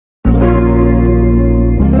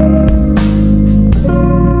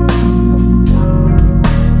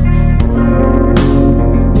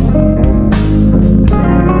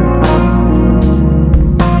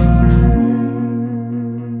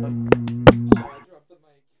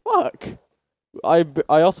fuck?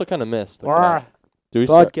 I also kind of missed. Okay. Do we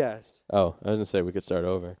start? Podcast. Oh, I was gonna say we could start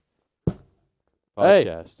over.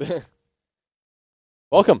 Podcast. Hey.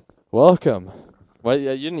 Welcome. Welcome. Well,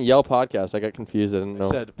 you didn't yell podcast. I got confused. I didn't know.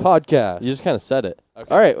 I said podcast. You just kind of said it.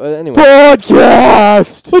 Okay. All right. Well, anyway.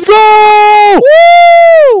 Podcast. Let's go!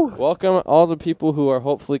 Woo! Welcome all the people who are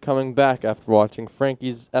hopefully coming back after watching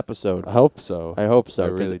Frankie's episode. I hope so. I hope so. I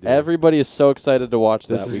 'cause really do. everybody is so excited to watch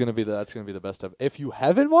That's that. gonna be the best of. If you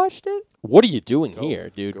haven't watched it, What are you doing Go-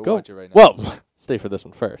 here, dude? go watch it right now. Well, stay for this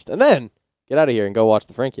one first, and then get out of here and go watch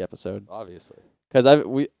the Frankie episode. obviously. Because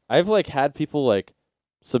I've like had people like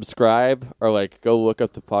subscribe or like go look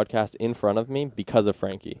up the podcast in front of me because of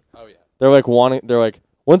Frankie. Oh yeah. They're like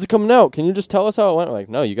when's it coming out? Can you just tell us how it went? I'm like,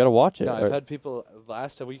 no, you got to watch it. No, Or, I've had people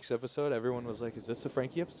last week's episode. Everyone was like, "Is this the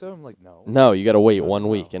Frankie episode?" I'm like, "No." no, you got to wait No, 1 no.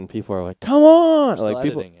 week, and people are like, come on, I'm still like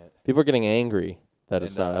people editing it. are getting angry that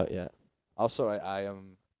it's And, not out yet. Also,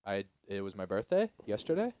 it was my birthday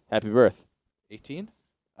yesterday, Happy birth. 18.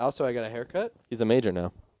 Also, I got a haircut. He's a major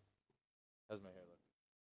now. How's my hair look?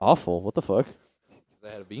 Awful. What the fuck? 'Cause I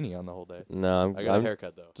had a beanie on the whole day. No, I got a I'm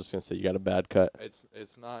haircut though. just gonna say you got a bad cut.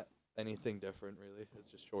 It's not anything different really. It's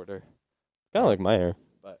just shorter. Kind of like my hair,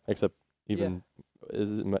 But except even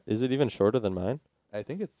is it even shorter than mine? I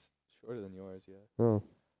think it's shorter than yours, yeah. Oh,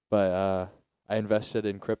 But I invested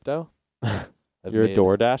in crypto. you're a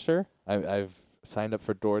DoorDasher. I've signed up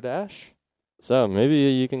for DoorDash. So maybe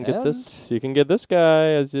you can get And- this. You can get this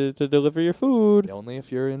guy as to deliver your food. Only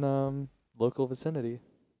if you're in local vicinity.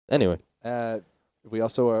 Anyway. We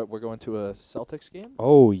also we're going to a Celtics game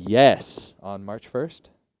Oh yes, on March 1st.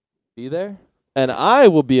 Be there? and I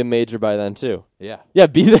will be a major by then too. Yeah. Yeah,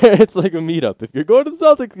 be there. It's like a meetup. If you're going to the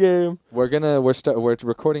Celtics game. We're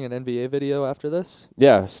recording an NBA video after this.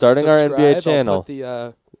 Yeah, starting our Subscribe. NBA I'll channel.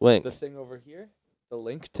 put Link. the thing over here. The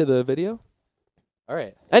link to the video. All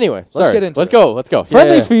right. Anyway, Let's sorry. get into Let's it. go. Let's go.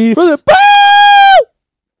 Friendly Yeah. feast.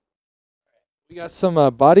 We got some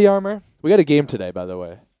body armor. We got a game today, by the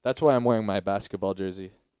way. That's why I'm wearing my basketball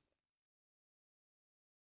jersey.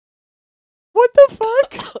 What the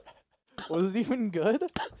fuck? Was it even good?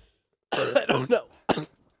 I don't know. I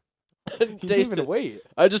didn't You didn't taste even it. wait.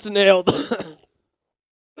 I just inhaled.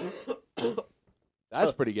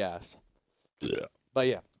 That's pretty gas. Yeah. But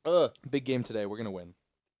yeah, big game today. We're gonna win.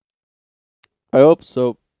 I hope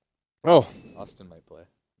so. Oh, Austin might play.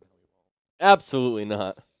 absolutely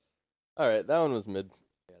not. All right, that one was mid.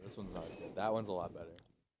 Yeah, this one's not as good. That one's a lot better.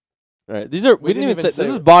 All right, these are we didn't even say this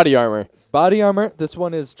is body armor Body armor. This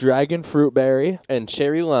one is dragon fruit berry. and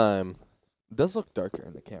cherry lime. It does look darker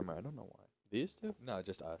in the camera. I don't know why. These two? No,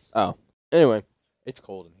 just us. Oh. Anyway, It's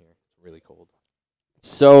cold in here. It's really cold.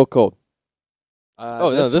 so cold. Oh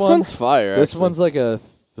no, this one- one's fire. This actually. one's like a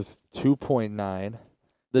 2.9.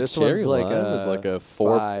 the this cherry one's like lime is a like a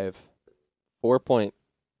 5.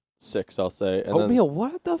 4.6, I'll say. And then- Oatmeal,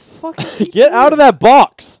 what the fuck is he get out of that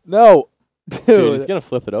box, No. dude. He's gonna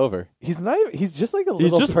flip it over. He's not even, he's just like a He's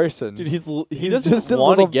little just- person. Dude, he He's doesn't just just a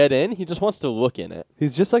want to little- get in. He just wants to look in it.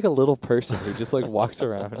 He's just like a little person who just like walks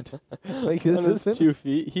around. Like On this his isn't 2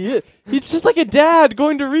 feet. He's just like a dad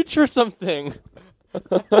going to reach for something.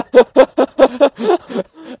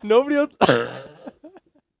 Nobody else.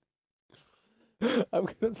 I'm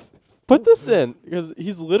gonna Put this in because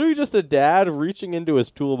he's literally just a dad reaching into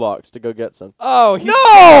his toolbox to go get some. Oh,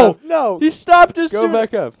 No! No! He stopped as Go soon.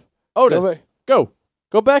 back up. Otis, Go back.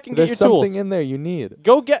 go back and There's get your tools. something in there you need.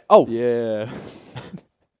 Go get. Oh, Yeah.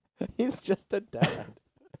 He's just a dad.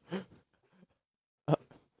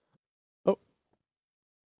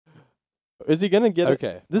 is he gonna get it?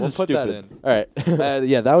 Okay. This we'll is put stupid. that in. All right.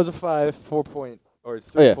 Yeah, that was a 5, 4 point, or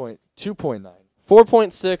 3 Oh, yeah. point, 2.9.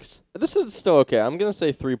 4.6. This is still okay. I'm gonna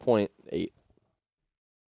say 3.8.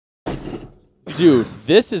 Dude,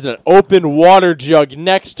 this is an open water jug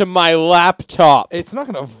next to my laptop. It's not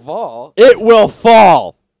gonna fall. It will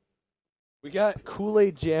fall. We got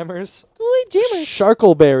Kool-Aid Jammers. Kool-Aid Jammers.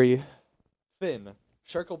 Sharkleberry Finn.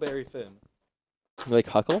 Sharkleberry Finn. Like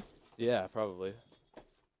Huckle? Yeah, probably.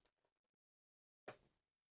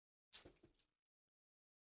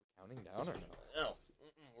 Counting down or no? No.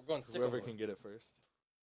 We're going Whoever can get it first.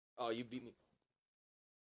 Oh, you beat me.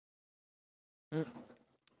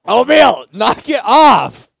 Oatmeal, knock it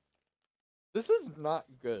off. This is not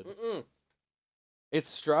good. It's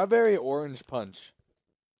strawberry orange punch.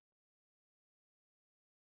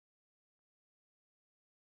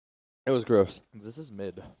 It was gross. This is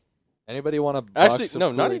mid. Anybody want to Actually,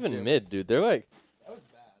 no, not even mid, dude. They're like That was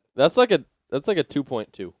bad. that's like a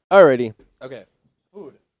 2.2. Alrighty. Okay.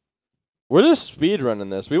 Food. We're just speed running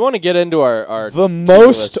this. We want to get into our the to-do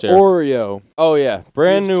most list here. Oreo. Oh yeah,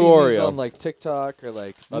 brand You've new seen these Oreo. on like TikTok or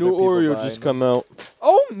like other New people Oreo buying just them. come out.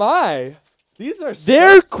 Oh my! These are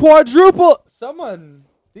They're quadruple.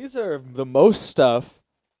 These are the most stuff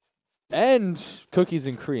and cookies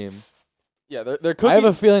and cream. Yeah, they're cookies. I have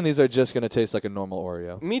a feeling these are just gonna taste like a normal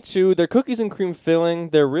Oreo. Me too. They're cookies and cream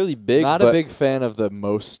filling. They're really big. Not but a big fan of the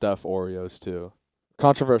most stuff Oreos too.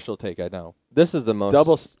 Controversial take, I know. This is the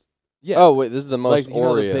most Yeah. Oh wait, this is the most like you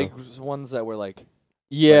know Oreo. the big ones that were like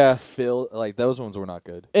yeah, like those ones were not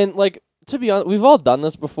good. and like to be honest, we've all done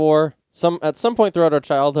this before. At some point throughout our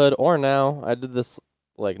childhood or now. I did this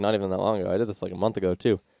like not even that long ago. I did this like a month ago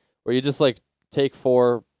too, where you just like take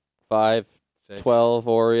 4, 5, 6. 12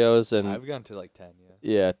 Oreos and I've gone to like 10.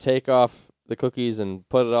 yeah, take off the cookies and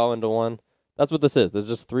put it all into one. That's what this is. There's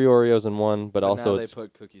just 3 Oreos in one, but also now they it's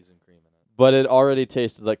put cookies and cream in it. but it already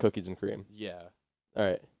tasted like cookies and cream. Yeah. All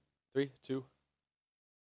right. 3, 2.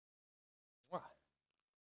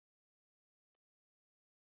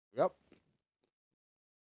 Yep.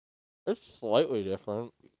 It's slightly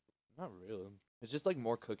different. Not really. It's just like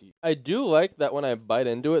more cookie. I do like that when I bite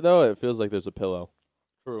into it though, it feels like there's a pillow.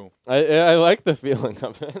 True. I like the feeling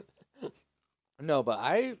of it. No, but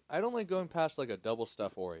I don't like going past like a double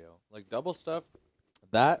stuff Oreo. Like double stuff,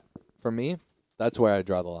 that for me, that's where I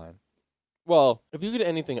draw the line. Well, if you get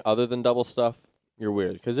anything other than double stuff, you're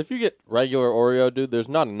weird. Because if you get regular Oreo, dude, there's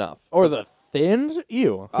not enough. Or the thinned?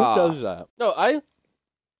 Ew. Who Ah. does that? No, I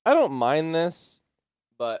don't mind this,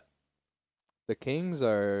 but The Kings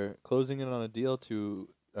are closing in on a deal to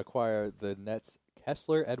acquire the Nets'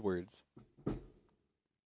 Kessler Edwards.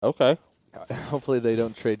 okay. Hopefully they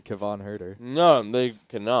don't trade Kevon Herter. No, they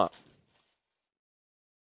cannot.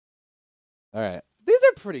 All right. These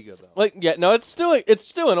are pretty good though. Like, yeah, no, it's still an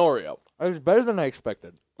Oreo. It's better than I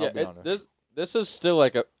expected. I'll be Yeah, honest. this is still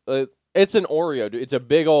like it's an Oreo, dude. It's a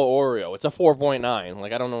big old Oreo. It's a 4.9.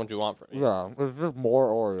 Like, I don't know what you want from me. No, it's just more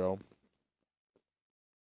Oreo.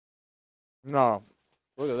 No.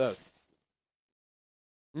 Look at this.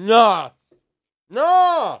 Nah.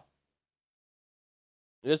 Nah.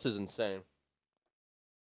 This is insane.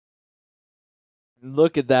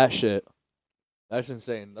 Look at that shit. That's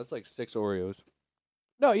insane. That's like 6 Oreos.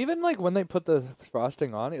 No, even like when they put the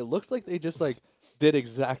frosting on, it looks like they just like did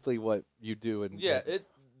exactly what you do. And Yeah, like,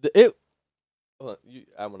 it. Hold on,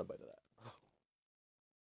 I want to bite of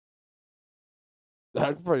that.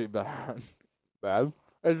 that's pretty bad. Bad?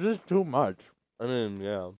 It's just too much. I mean,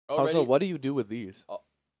 yeah. Also, what do you do with these?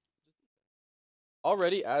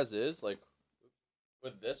 Already as is, like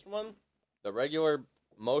with this one, the regular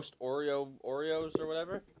most Oreos or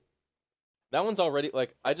whatever. That one's already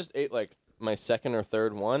like I just ate like my second or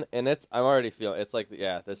third one, and I'm already feeling it's like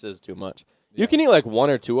this is too much. Yeah. You can eat like 1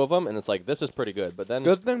 or 2 of them, and it's like this is pretty good. But then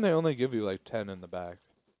Good thing they only give you like 10 in the back.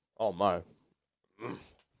 oh my,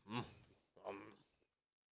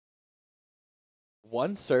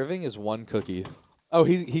 One serving is 1 cookie. Oh,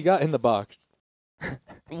 he got in the box.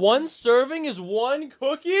 one serving is 1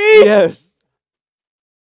 cookie. Yes.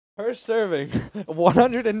 Per serving,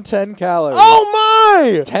 110 calories. Oh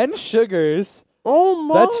my! 10 sugars. Oh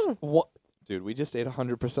my! That's what, dude. We just ate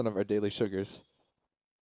 100% of our daily sugars.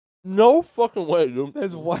 no fucking way, dude.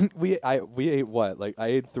 There's one. We ate what? Like I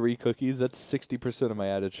ate 3 cookies. That's 60% of my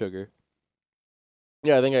added sugar.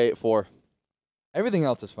 Yeah, I think I ate 4. Everything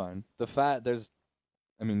else is fine. The fat,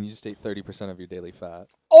 I mean, you just ate 30% of your daily fat.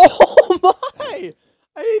 Oh my!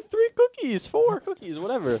 I ate 3 cookies, 4 cookies,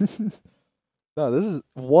 whatever. No, this is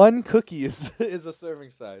 1 cookie is a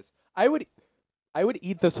serving size. I would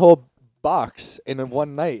eat this whole box in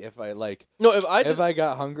one night if I like. No, If I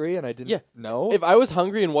got hungry and I didn't know, if I was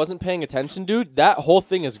hungry and wasn't paying attention, dude, that whole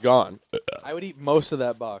thing is gone. I would eat most of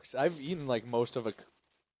that box. I've eaten like most of a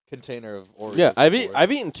container of Oreos. Yeah, before.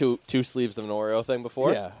 I've eaten two sleeves of an Oreo thing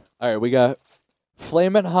before. Yeah. All right, we got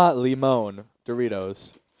Flamin' Hot Limon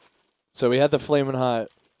Doritos. So we had the Flamin' Hot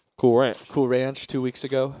Cool Ranch. Cool Ranch 2 weeks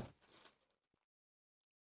ago.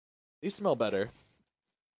 These smell better.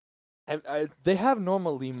 They have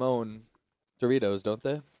normal limon Doritos, don't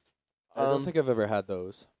they? I don't think I've ever had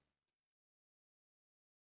those.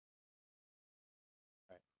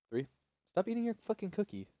 All right, 3. Stop eating your fucking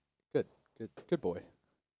cookie. Good boy.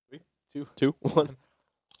 3, 2, 1.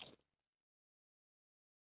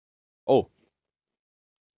 Oh.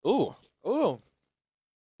 Ooh. Oh,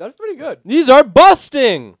 that's pretty good. These are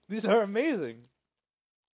busting! These are amazing.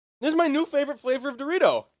 This is my new favorite flavor of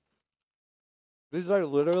Dorito. These are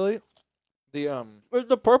literally the It's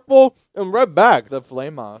the purple and red bag. the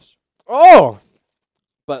Flamos, Oh!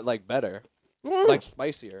 but like better, Mm. like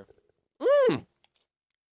spicier. Mm.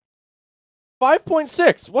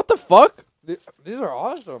 5.6. What the fuck? These are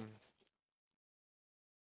awesome.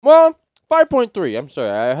 Well, 5.3. I'm sorry.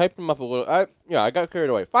 I hyped them up a little. I got carried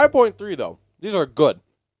away. 5.3 though. These are good.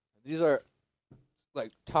 These are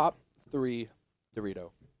like top 3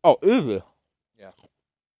 Dorito. Oh, easy.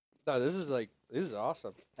 No, this is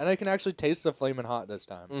awesome. And I can actually taste the Flamin' Hot this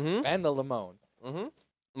time. Mm-hmm. And the limon. Mm-hmm.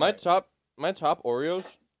 My top Oreos,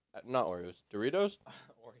 not Oreos, Doritos.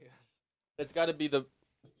 Oreos. It's got to be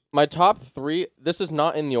my top 3. This is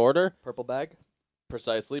not in the order. Purple bag.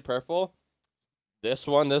 Precisely purple. This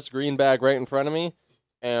one, this green bag right in front of me.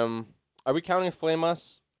 Are we counting Flame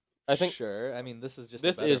Us? I think Sure. I mean, this is just.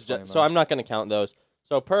 this is just. So I'm not going to count those.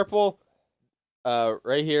 So purple.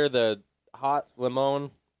 Right here, the hot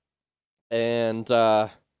limon. And I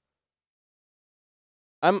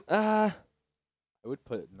would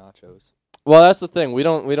put nachos. well, that's the thing. We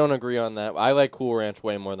don't agree on that. I like Cool Ranch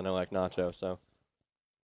way more than I like nacho, so.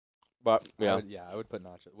 But yeah, I would put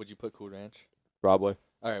nacho. Would you put Cool Ranch? probably.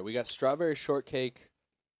 All right, we got strawberry shortcake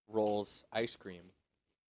rolls, ice cream.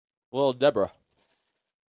 Little Deborah.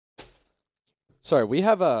 Sorry, we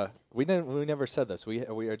have we never said this. We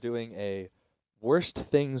are doing a worst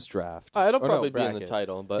things draft. It'll Or no, probably be in the bracket.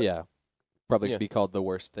 title, but Yeah, probably yeah. be called the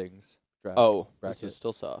worst things draft. Oh, bracket. this is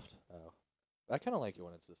still soft. Oh. I kind of like it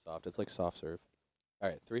when it's this soft. It's like soft serve. All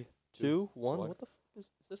right, 3, 2, 1. one. What the fuck is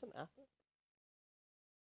this? An apple?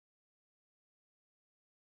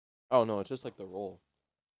 Oh no, it's just like the roll.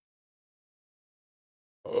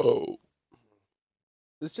 Oh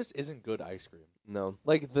This just isn't good ice cream. no,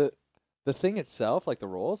 Like the thing itself, like the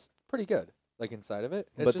rolls, pretty good. Like inside of it,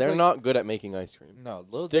 it's but just they're like, not good at making ice cream. No,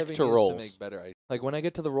 Lil Stick Debbie to needs rolls. to make better ice. Like when I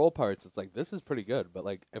get to the roll parts, it's like this is pretty good. But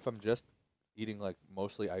like if I'm just eating like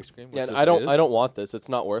mostly ice cream, Yeah, which and this I don't is, want this. It's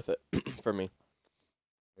not worth it for me.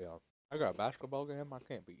 Yeah, I got a basketball game. I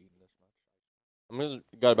can't be eating this much.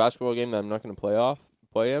 Got a basketball game that I'm not gonna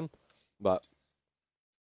play in, but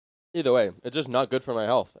either way, it's just not good for my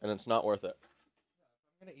health, and it's not worth it.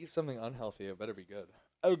 I'm gonna eat something unhealthy. It better be good.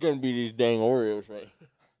 I'm gonna be these dang Oreos, right?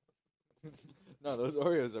 No, those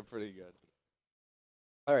Oreos are pretty good.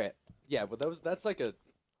 All right, yeah, but that's like a.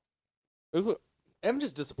 I'm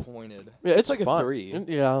just disappointed. Yeah, it's like fun. a 3.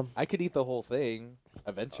 Yeah, I could eat the whole thing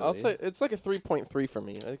eventually. I'll say it's like a 3.3 for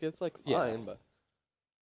me. Like it's like Yeah. fine, but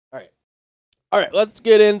all right, let's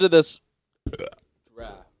get into this.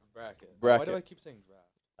 bracket. Why Bracket. do I keep saying draft?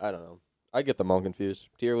 I don't know. I get them all confused.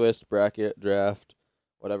 Tier list, bracket, draft,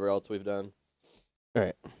 whatever else we've done. All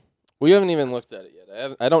right. We haven't even looked at it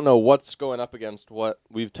yet. I don't know what's going up against what.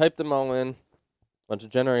 We've typed them all in. Want to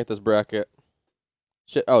generate this bracket.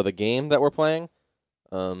 Shit. Oh, the game that we're playing?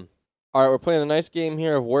 All right, we're playing a nice game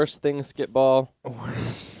here of Worst Thing Skitball.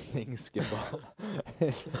 Worst thing, Skitball.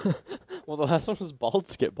 Well, the last one was Bald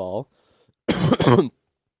Skitball. All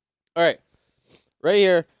right. Right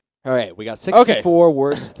here. All right, we got 64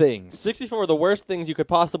 worst things. 64 of the worst things you could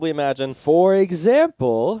possibly imagine. For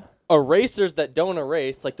example, Erasers that don't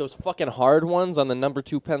erase, like those fucking hard ones on the number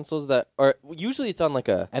 2 pencils that are usually it's on like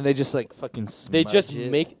a. and they just like fucking smudge They just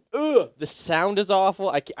it. make. Ugh, the sound is awful.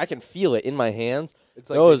 I can feel it in my hands. It's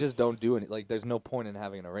like those- they just don't do it. Like there's no point in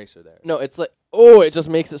having an eraser there. No, it's like it just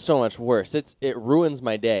makes it so much worse. It ruins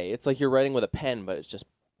my day. It's like you're writing with a pen, but it's just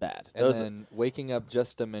bad. And then waking up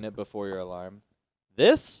just a minute before your alarm.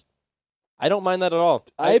 This, I don't mind that at all.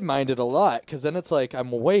 I mind it a lot because then it's like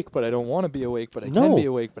I'm awake, but I don't want to be awake, but I No. can be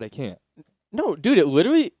awake, but I can't. No, dude, it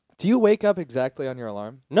literally. Do you wake up exactly on your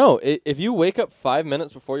alarm? No, if you wake up 5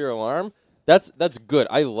 minutes before your alarm, that's good.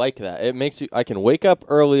 I like that. It makes you. I can wake up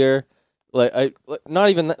earlier. Not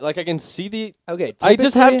even that, like I can see the. Okay, I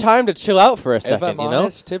just have time to chill out for a If second. I'm You know.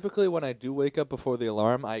 honest, typically when I do wake up before the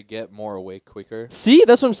alarm, I get more awake quicker. See,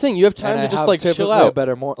 that's what I'm saying. You have time and to I just have like typically chill a out.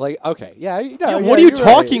 better more like okay, yeah. Yeah, what are you you're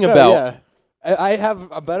talking right. about? Yeah. I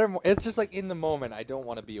have a better. It's just like in the moment, I don't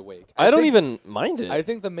want to be awake. I don't think- even mind it. I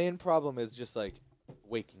think the main problem is just like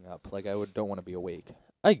waking up. Like I don't want to be awake.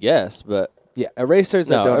 I guess, but Yeah, erasers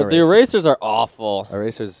that no, don't the erasers are awful.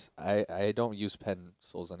 Erasers. I don't use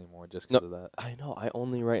pencils anymore just because of that. I know. I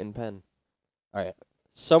only write in pen. All right.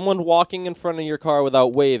 Someone walking in front of your car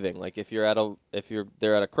without waving, like if they're at a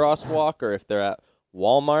crosswalk or if they're at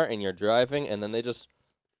Walmart and you're driving, and then they just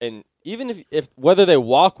and even if whether they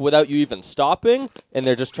walk without you even stopping and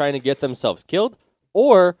they're just trying to get themselves killed,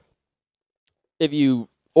 or if you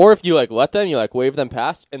like let them, you like wave them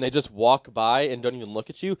past and they just walk by and don't even look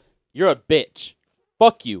at you, you're a bitch.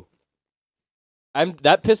 Fuck you.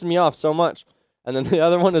 That pisses me off so much. And then the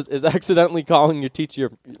other one is accidentally calling your teacher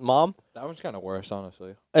your mom. That one's kind of worse,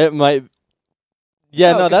 honestly. It might.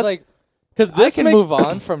 Yeah, no, 'cause, that's like Because I this can make- move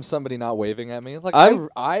on from somebody not waving at me. Like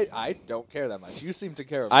I don't care that much. You seem to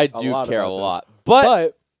care. I a do lot care a about this. lot,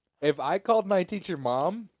 but if I called my teacher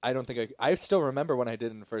mom, I don't think I still remember when I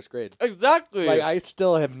did in first grade. exactly. Like I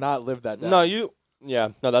still have not lived that down.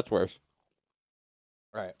 No, that's worse.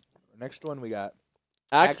 Right. Next one we got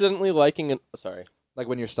Accidentally liking sorry. like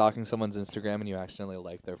when you're stalking someone's Instagram and you accidentally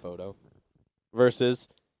like their photo. Versus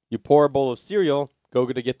you pour a bowl of cereal, go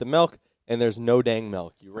to get the milk, and there's no dang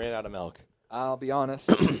milk. You ran out of milk. I'll be honest.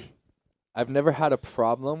 I've never had a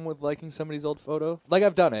problem with liking somebody's old photo. Like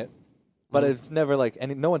I've done it, but it's never like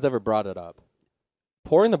no one's ever brought it up.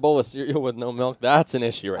 Pouring the bowl of cereal with no milk, that's an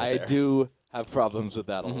issue right there. I do have problems with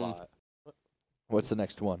that a Mhm. lot. What's the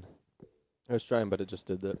next one? I was trying, but it just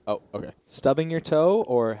did that. Oh, okay. Stubbing your toe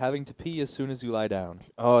or having to pee as soon as you lie down?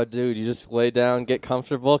 Oh, dude, you just lay down, get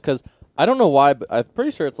comfortable, because I don't know why, but I'm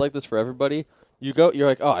pretty sure it's like this for everybody. You're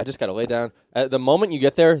like, oh, I just got to lay down. At the moment you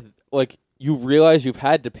get there, like, you realize you've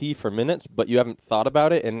had to pee for minutes, but you haven't thought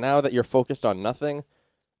about it, and now that you're focused on nothing,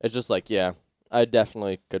 it's just like, yeah, I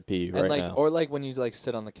definitely could pee And right like, now. or like when you like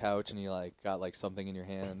sit on the couch and you like got like something in your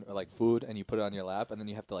hand or like food and you put it on your lap and then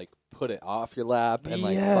you have to like put it off your lap and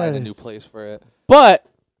like find a new Yes. place for it. But,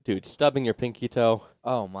 dude, stubbing your pinky toe,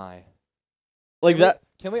 Oh my! like Can that.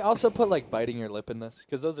 Can we also put like biting your lip in this?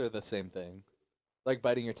 Because those are the same thing. Like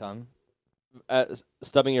biting your tongue.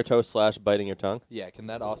 Stubbing your toe / biting your tongue. Yeah. Can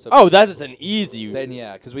that also? Oh, that is an easy. Then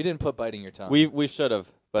yeah, because we didn't put biting your tongue. We should have,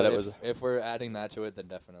 but it if, was if we're adding that to it, then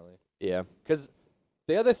definitely. yeah. Because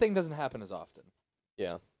the other thing doesn't happen as often.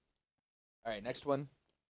 Yeah. All right, next one.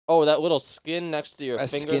 Oh, that little skin next to your A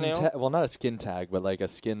skin fingernail. tag. Well, not a skin tag, but like a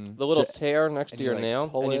skin. The little j- tear next and to you, your like, nail,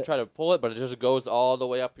 pull and you it. try to pull it, but it just goes all the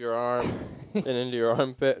way up your arm and into your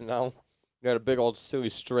armpit, and now you got a big old silly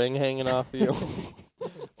string hanging off of you.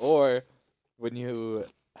 Or when you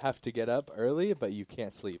have to get up early, but you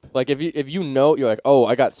can't sleep, Like if you know you're like, oh,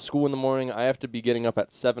 I got school in the morning, I have to be getting up at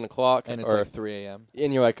 7:00, and it's or like 3 a.m.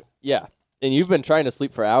 and you're like, yeah, and you've been trying to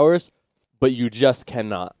sleep for hours, but you just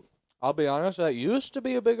cannot. I'll be honest, that used to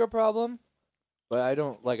be a bigger problem, but I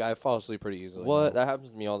don't like. I fall asleep pretty easily. What? now. That happens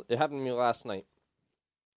to me all. It happened to me last night.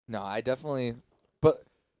 No, I definitely. But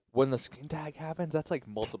when the skin tag happens, that's like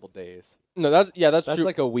multiple days. No, that's That's true.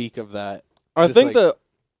 like a week of that. I just think like-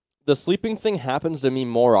 the sleeping thing happens to me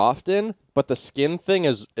more often, but the skin thing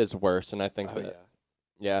is worse, and I think Oh that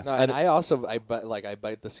yeah. yeah, No, and I also I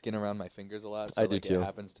bite the skin around my fingers a lot. So I do like, too. It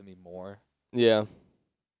happens to me more. yeah.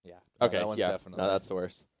 Yeah. No, Okay, That one's yeah. definitely. No, that's the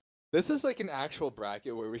worst. This is like an actual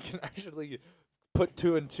bracket where we can actually put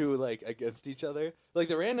 2 and 2 like against each other. Like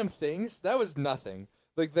the random things, that was nothing.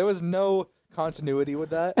 Like there was no continuity with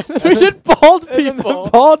that. We did bald And then people.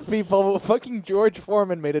 the bald people, fucking George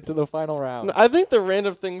Foreman made it to the final round. No, I think the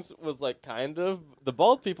random things was like kind of the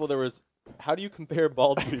bald people. There was how do you compare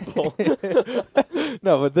bald people?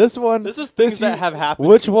 No, but this one, This is things that you- have happened.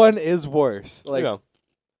 which one is worse? Like, Like,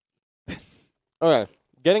 okay,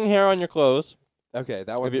 getting hair on your clothes, okay,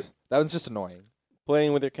 that you- one's just annoying.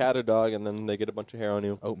 playing with your cat or dog, and then they get a bunch of hair on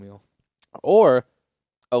you. Oatmeal. Or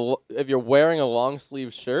if you're wearing a long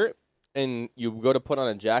sleeve shirt and you go to put on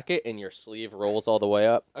a jacket and your sleeve rolls all the way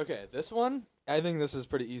up. Okay, this one, I think this is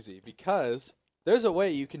pretty easy because there's a way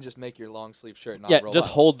you can just make your long sleeve shirt not Yeah, roll just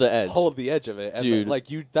up. hold the edge. Hold the edge of it, and Dude. like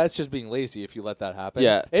that's just being lazy if you let that happen.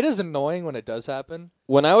 Yeah. it is annoying when it does happen.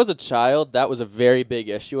 When I was a child, that was a very big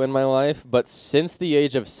issue in my life. But since the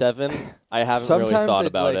age of 7, I haven't Sometimes really thought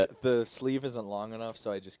about like, it. the sleeve isn't long enough,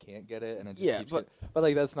 so I just can't get it, and it just Yeah, keeps but but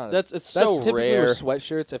like that's not It's that's so typically rare. with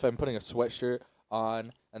sweatshirts. If I'm putting a sweatshirt on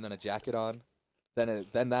and then a jacket on, then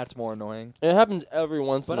that's more annoying. It happens every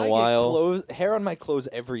once But in I a while. get hair on my clothes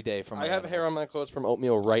every day from. I have hair on my clothes from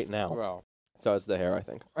oatmeal right now. Bro, So it's the hair, I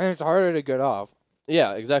think. and it's harder to get off.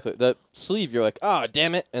 Yeah, exactly. The sleeve, you're like, oh,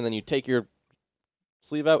 damn it. And then you take your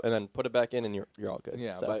sleeve out and then put it back in and you're all good.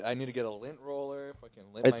 Yeah, So but I need to get a lint roller.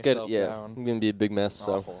 Fucking lint it's good. myself Yeah. down. I'm going to be a big mess.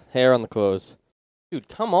 So Awful. hair on the clothes. Dude,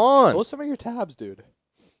 come on. Close some of your tabs, dude.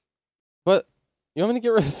 But you want me to get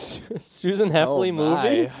rid of Susan Heffley Oh,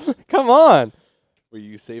 movie? my. Come on. Were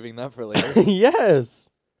you saving that for later? Yes.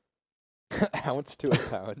 Ounce to a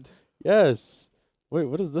pound. Yes. Wait,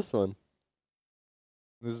 what is this one?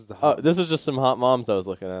 This is the. Oh, Hot this is just some hot moms I was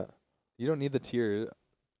looking at. You don't need the tier.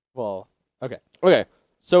 Well, okay. Okay.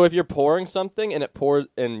 So if you're pouring something and it pours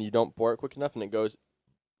and you don't pour it quick enough and it goes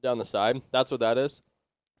down the side, that's what that is.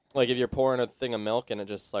 Like if you're pouring a thing of milk and it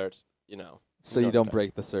just starts, So you don't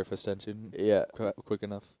break the surface tension yeah, quick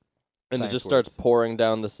enough. and it Science just starts words. pouring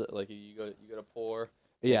down like you go to pour.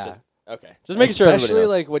 It's Yeah. just- okay. Just making sure everybody Especially knows.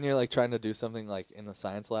 like when you're like trying to do something like in the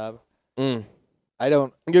science lab. Mm. I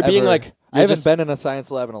don't. You're being ever- like I haven't been in a science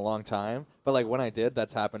lab in a long time, but like when I did,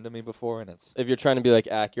 that's happened to me before, and it's. if you're trying to be like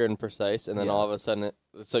accurate and precise, and then Yeah. all of a sudden,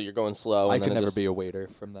 so you're going slow. I and could then it never just, be a waiter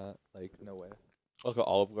from that. Like no way. like an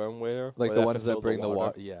Olive Garden waiter, Like where the they have ones to fill that bring the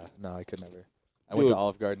water. Yeah, no, I could never. I went to Dude.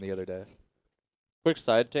 Olive Garden the other day. Quick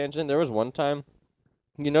side tangent. There was one time,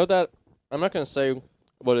 you know that I'm not gonna say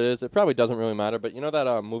what it is. It probably doesn't really matter. But you know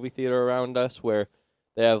that movie theater around us where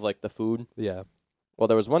they have like the food. Yeah. Well,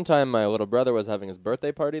 there was one time my little brother was having his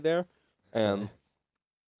birthday party there, and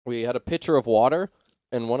we had a pitcher of water,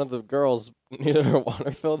 and one of the girls needed her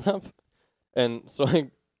water filled up, and so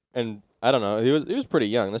I don't know. He was pretty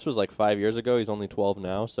young. This was like 5 years ago. He's only 12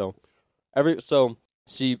 now. So I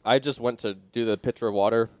just went to do the pitcher of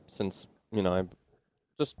water since I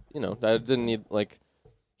didn't need like.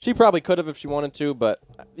 She probably could have if she wanted to, but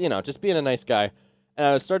just being a nice guy. And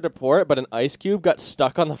I started to pour it, but an ice cube got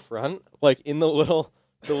stuck on the front, like in the little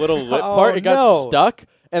lip Oh, part. It got no. stuck,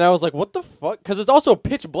 and I was like, "What the fuck?" Because it's also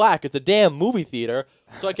pitch black. It's a damn movie theater,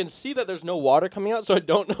 so I can see that there's no water coming out. So I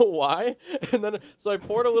don't know why. And then so I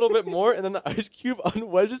poured a little bit more, and then the ice cube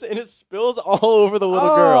unwedges, and it spills all over the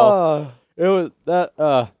little girl. It was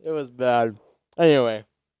it was bad. Anyway,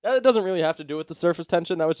 that doesn't really have to do with the surface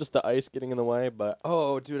tension. That was just the ice getting in the way. But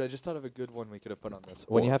Oh, dude, I just thought of a good one we could have put on this.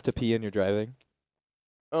 When you have to pee and you're driving,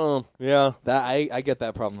 yeah. that I get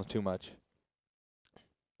that problem too much.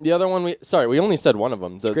 The other one we only said one of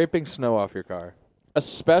them. Scraping snow off your car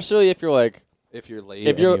Especially if you're like, if you're late.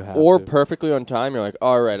 if and you're you have or to. perfectly on time, you're like,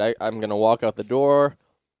 all right, I'm gonna walk out the door.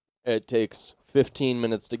 It takes 15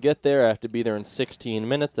 minutes to get there. I have to be there in 16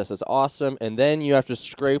 minutes. This is awesome. And then you have to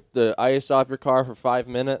scrape the ice off your car for 5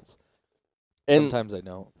 minutes. And Sometimes I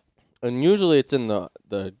don't. and usually it's in the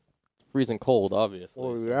freezing cold,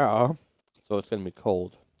 obviously. yeah. So it's gonna be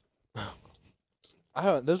cold. I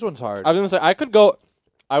don't. This one's hard. I was gonna say I could go.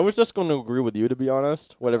 I was just going to agree with you, to be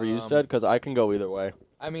honest. Whatever you Um, said, because I can go either way.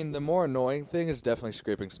 I mean, the more annoying thing is definitely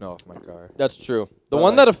scraping snow off my car. That's true. The But,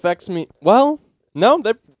 one like- that affects me, well, no,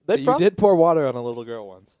 they You did pour water on a little girl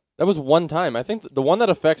once. That was one time. I think the one that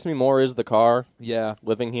affects me more is the car Yeah,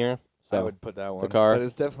 living here. So I would put that one. car. But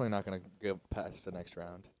it's definitely not going to go past the next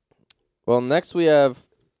round. Well, next we have.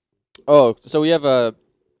 Oh, so we have a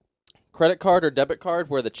credit card or debit card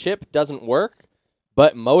where the chip doesn't work,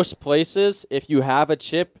 but most places, if you have a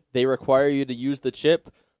chip, they require you to use the chip.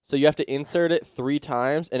 So you have to insert it 3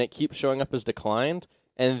 times, and it keeps showing up as declined,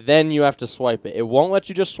 and then you have to swipe it. It won't let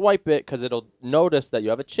you just swipe it because it'll notice that you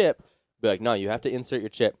have a chip. Be like, no, you have to insert your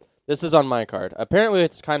chip. This is on my card. Apparently,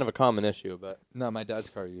 it's kind of a common issue, but No, my dad's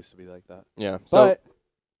car used to be like that. yeah. So But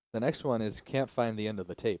the next one is can't find the end of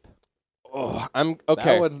the tape. I'm okay.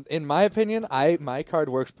 That one, in my opinion, my card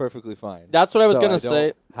works perfectly fine. That's what I was So gonna don't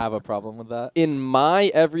say. Have a problem with that? In my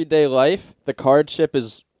everyday life, the card chip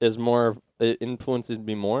is more, it influences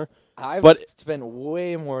me more. I've But- spent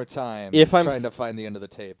way more time If I'm trying to find the end of the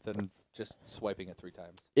tape than just swiping it 3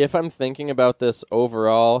 times. If I'm thinking about this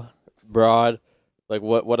overall, broad, like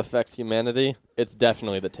what affects humanity, it's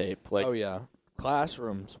definitely the tape. Like, Oh yeah,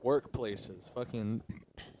 classrooms, workplaces, fucking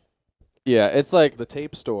yeah, it's like the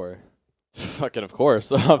tape store. fucking, of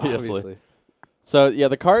course, obviously. So yeah,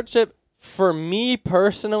 the card chip for me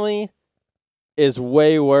personally is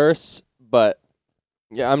way worse, but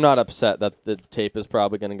yeah, I'm not upset that the tape is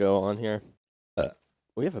probably gonna go on here.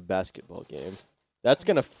 We have a basketball game. That's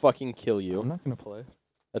gonna fucking kill I'm you. not gonna play.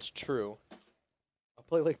 That's true. I'll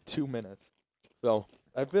play like 2 minutes. So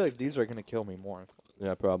I feel like these are gonna kill me more.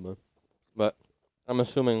 yeah, probably. But I'm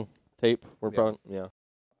assuming tape. We're Yeah. probably yeah,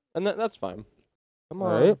 and that's fine. Come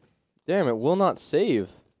on. Alright. Damn, it will not save.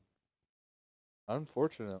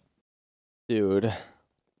 Unfortunate. Dude.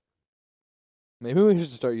 Maybe we should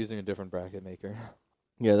start using a different bracket maker.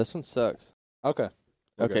 Yeah, this one sucks. Okay.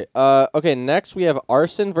 Okay. Okay, next we have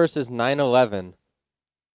arson versus 9/11.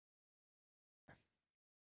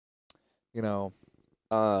 You know,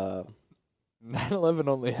 Uh 9/11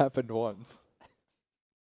 only happened once.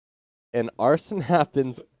 and arson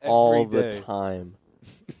happens all Every the day. time.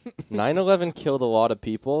 9/11 killed a lot of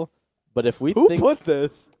people, but if we Who think put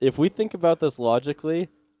this? if we think about this logically,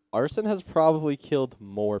 arson has probably killed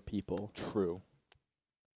more people. True.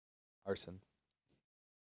 Arson.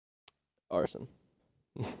 Arson.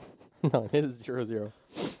 No, it is 0-0.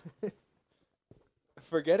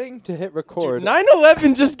 Forgetting to hit Dude, record.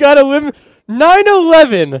 9/11 just got eliminated.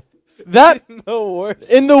 9/11. That No worse.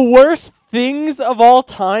 in the worst things of all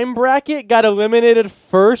time bracket got eliminated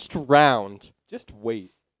first round. Just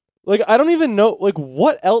wait. Like I don't even know like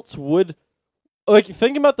what else would like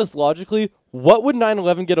thinking about this logically, what would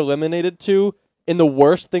 9/11 get eliminated to in the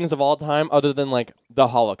worst things of all time other than like the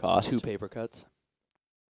Holocaust? 2 paper cuts.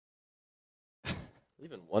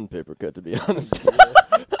 Even one paper cut, to be honest.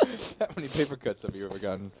 How many paper cuts have you ever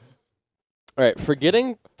gotten? All right,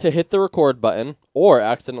 forgetting to hit the record button or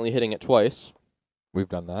accidentally hitting it twice. We've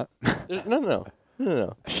done that.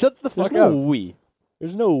 No. Shut the There's fuck no up. we.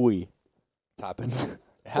 There's no we. It happens.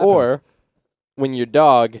 Or when your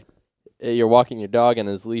dog, you're walking your dog and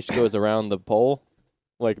his leash goes around the pole,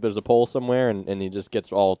 like there's a pole somewhere and he just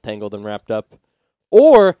gets all tangled and wrapped up.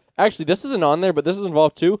 Or, actually, this isn't on there, but this is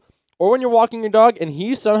involved too. Or when you're walking your dog and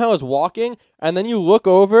he somehow is walking and then you look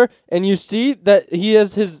over and you see that he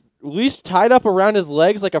has his leash tied up around his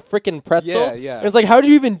legs like a freaking pretzel. Yeah. And it's like, how did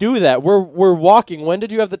you even do that? We're walking. When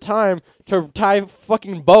did you have the time to tie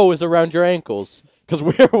fucking bows around your ankles? Because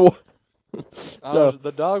we're... So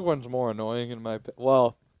the dog one's more annoying in my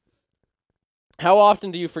well, how often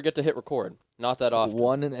do you forget to hit record? Not that often.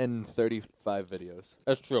 1 in 35 videos.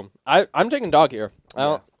 That's true. I'm taking dog here.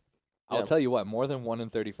 I'll Yeah. tell you what, more than 1 in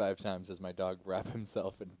 35 times does my dog wrap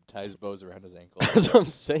himself and ties bows around his ankle. That's what I'm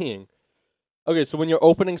saying. Okay, so when you're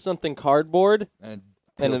opening something cardboard, and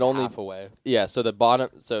And it peels only- half away. yeah, so the bottom,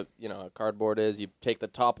 so, you know, a cardboard is, you take the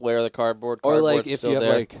top layer of the cardboard, Or like cardboard's if still you have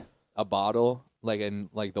there. like a bottle, like in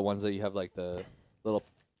like the ones that you have like the little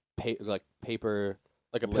paper,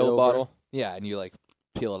 like a lid pill over. bottle. yeah, and you like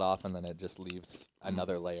peel it off and then it just leaves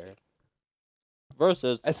another layer.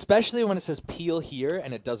 Versus, Especially when it says peel here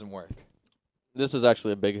and it doesn't work. this is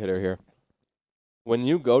actually a big hitter here. When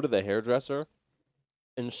you go to the hairdresser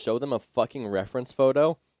and show them a fucking reference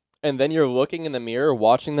photo, and then you're looking in the mirror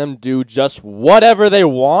watching them do just whatever they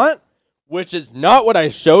want, which is not what I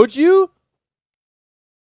showed you,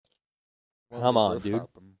 come on, dude.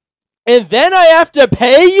 And then I have to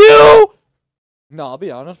pay you? No, I'll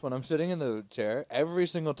be honest. When I'm sitting in the chair, every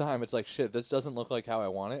single time it's like, shit, this doesn't look like how I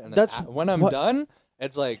want it. And then That's when I'm what- done,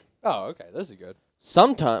 it's like, oh, okay, this is good.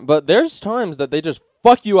 Sometimes, but there's times that they just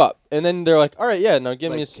fuck you up, and then they're like, "All right, yeah, now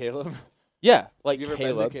give like me a Caleb. yeah." Like You ever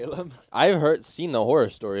Caleb, been to Caleb? I've seen the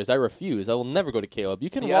horror stories. I refuse. I will never go to Caleb.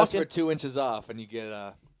 You can He walk asks in. for 2 inches off, and you get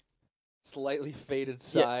a slightly faded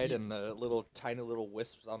Yeah, side and the little tiny little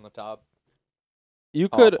wisps on the top. You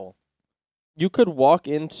could Awful. you could walk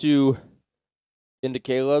into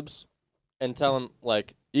Caleb's and tell him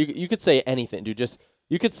like you could say anything, dude. Just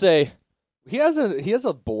you could say He has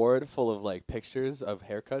a board full of like pictures of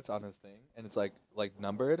haircuts on his thing, and it's like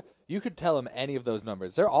numbered. You could tell him any of those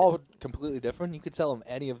numbers. They're all completely different. You could tell him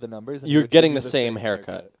any of the numbers. And he you're would getting give the you same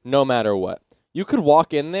haircut, no matter what. You could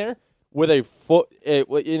walk in there with a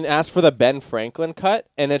and ask for the Ben Franklin cut,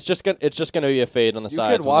 and it's just gonna be a fade on the You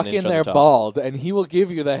sides. could with walk an inch in on the there top. bald, and he will give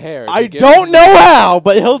you the hair. I to give don't him know how,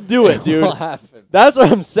 but he'll do it, It dude. will happen. That's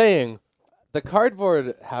what I'm saying. The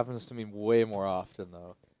cardboard happens to me way more often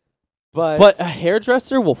though. But But a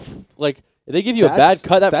hairdresser will like if they give you a That's- bad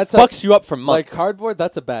cut that that's fucks you up for like months. cardboard,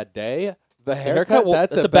 that's a bad day. The haircut, haircut, well,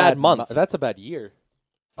 that's a bad month. That's a bad year.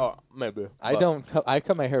 Oh, maybe. I don't. I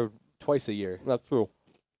cut my hair twice a year. That's true.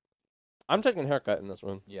 I'm taking a haircut in this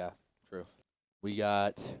one. Yeah, true. We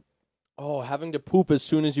got Oh, having to poop as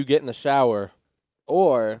soon as you get in the shower.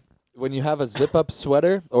 or when you have a zip up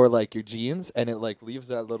sweater or like your jeans and it like leaves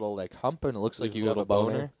that little like hump and it looks like Leaves you a have a little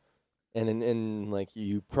boner. boner. And like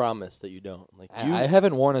you promise that you don't. Like you I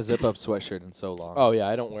haven't worn a zip up sweatshirt in so long. Oh yeah,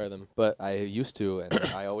 I don't wear them, but I used to, and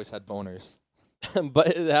I always had boners. but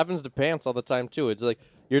it happens to pants all the time too. It's like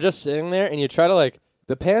you're just sitting there and you try to like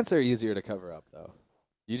The pants are easier to cover up though.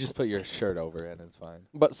 You just put your shirt over it and it's fine.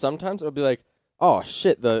 but sometimes it'll be like, "Oh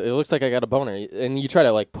shit, it looks like I got a boner." And you try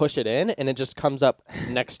to like push it in and it just comes up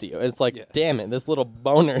next to you. It's like, Yeah. "Damn it, this little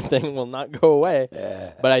boner thing will not go away."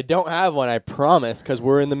 But I don't have one, I promise, cuz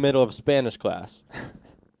we're in the middle of Spanish class.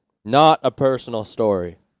 Not a personal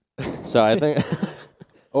story. So I think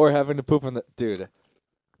Or having to poop in the dude.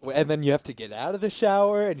 And then you have to get out of the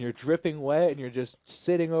shower and you're dripping wet and you're just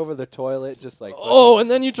sitting over the toilet just like oh, and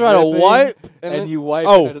then you try to dripping, wipe and, then- you wipe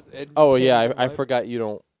oh. and you Oh can't yeah, even I wipe. forgot you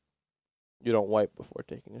don't wipe before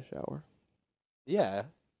taking a shower. Yeah.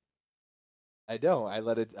 I don't.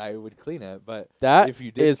 I would clean it, but That if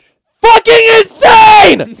you did is fucking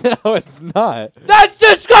insane! No, it's not. That's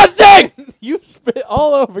disgusting! You spit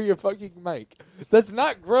all over your fucking mic. That's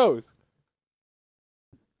not gross.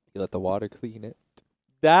 You let the water clean it.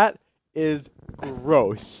 That is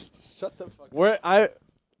gross. Shut the fuck up. Where I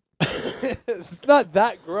It's not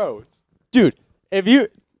that gross. Dude, if you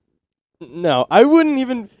no, I wouldn't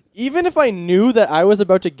even if I knew that I was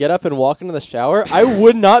about to get up and walk into the shower, I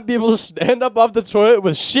would not be able to stand up off the toilet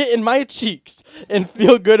with shit in my cheeks and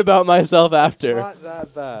feel good about myself after. Not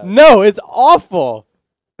that bad. No, it's awful.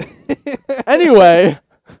 Anyway,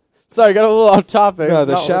 sorry, got a little off topic. No, It's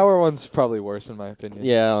the not- shower one's probably worse in my opinion.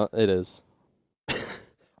 Yeah, it is.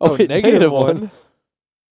 Oh, wait, negative one.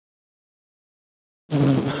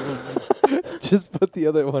 Just put the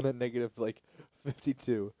other one at negative like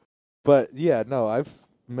 52. But yeah, no, I've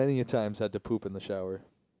many a times had to poop in the shower.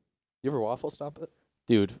 You ever waffle stomp it?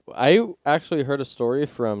 Dude, I actually heard a story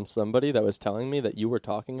from somebody that was telling me that you were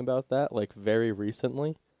talking about that like very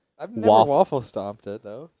recently. I've never waffle stomped it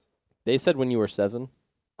though. They said when you were 7.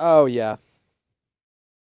 Oh yeah.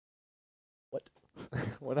 What?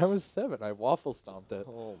 When I was 7, I waffle stomped it.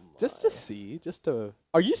 Oh Just to see, just to.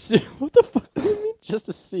 Are you serious? What the fuck do you mean? Just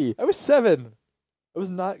to see. I was 7. I was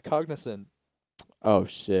not cognizant. Oh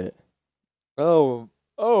shit. Oh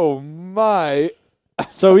my.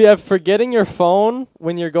 So yeah, forgetting your phone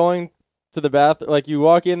when you're going to the bathroom, like you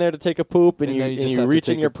walk in there to take a poop and, then you just you have reach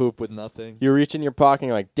to take in your poop with nothing. you reach in your pocket and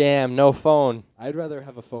you're like, damn, no phone. I'd rather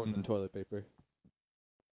have a phone than toilet paper.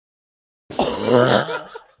 I'm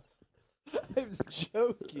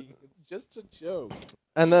joking. It's just a joke.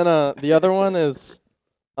 And then the other one is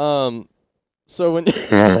so when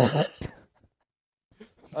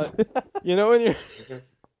you know when you're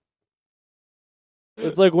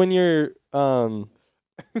it's like when you're when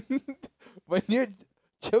you're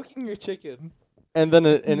choking your chicken and then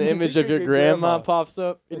an image of your Your grandma grandma. pops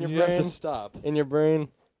up in and your you brain. have to stop. In your brain.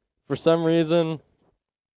 For some reason,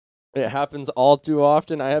 it happens all too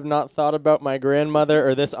often. I have not thought about my grandmother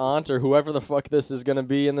or this aunt or whoever the fuck this is going to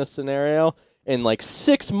be in this scenario in like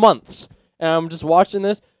 6 months. And I'm just watching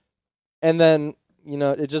this, and then, you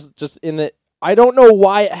know, it just in the... I don't know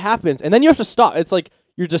why it happens. And then you have to stop. It's like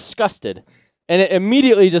you're disgusted. And it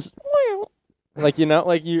immediately just... Like, you know,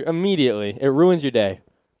 like you immediately... It ruins your day.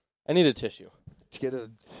 I need a tissue. Just get a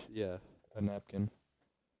napkin.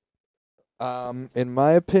 In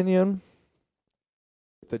my opinion,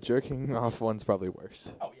 the jerking off one's probably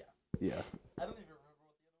worse. Oh, yeah. Yeah. I don't even remember.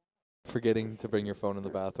 Forgetting to bring your phone in the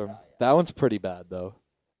bathroom. That one's pretty bad though.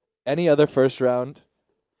 Any other first round?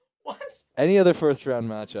 What? Any other first round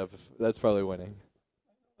matchup, that's probably winning.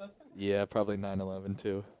 Yeah, probably 9/11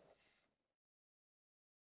 too.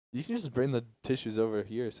 You can just bring the tissues over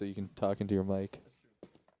here so you can talk into your mic.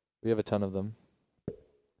 We have a ton of them.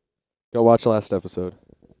 Go watch last episode.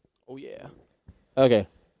 Oh, yeah. Okay.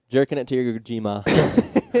 Jerking it to your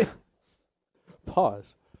Gma.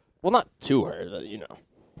 Pause. Well, not to her, but, you know.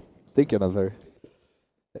 Thinking of her.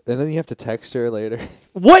 And then you have to text her later.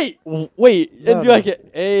 Wait, No, and be no. like,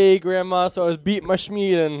 hey, Grandma, so I was beating my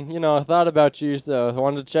schmeat and, you know, I thought about you, so I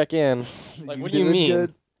wanted to check in. Like, what do you doing mean?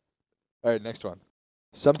 good? All right, next one.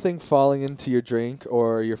 Something falling into your drink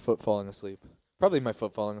or your foot falling asleep. Probably my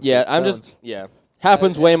foot falling asleep. Yeah, I'm That just, one's- yeah.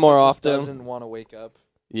 Happens way more just often. Doesn't want to wake up.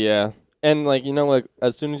 Yeah. And, like, you know, like,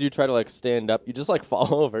 as soon as you try to, like, stand up, you just, like,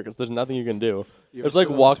 fall over because there's nothing you can do. You It's ever like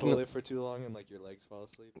sit on walking- the toilet for too long and like your legs fall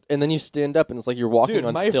asleep. And then you stand up and it's like you're walking Dude,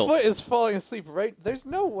 on my stilts. foot is falling asleep right. There's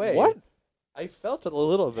no way. What? I felt it a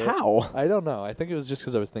little bit. How? I don't know. I think it was just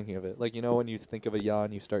because I was thinking of it. Like, you know when you think of a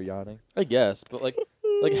yawn, you start yawning? I guess, but, like,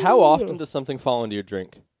 how often does something fall into your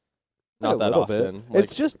drink? Not a that little often. bit.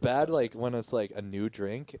 It's just bad like when it's like a new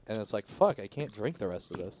drink and it's like, fuck, I can't drink the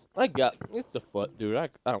rest of this. It's a foot, dude. I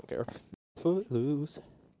don't care. Footloose.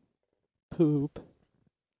 Poop.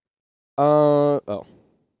 Oh.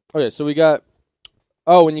 Okay, so we got...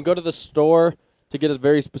 Oh, when you go to the store to get a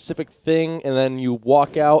very specific thing, and then you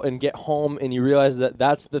walk out and get home, and you realize that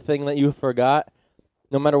that's the thing that you forgot,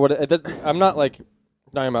 no matter what... I'm not, like,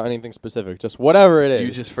 talking about anything specific. Just whatever it is.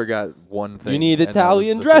 You just forgot one thing. You need and that was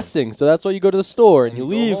Italian the dressing, so that's why you go to the store, thing. and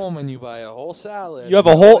you go leave... home and you buy a whole salad. You have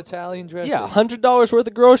a no whole- Italian dressing. Yeah, $100 worth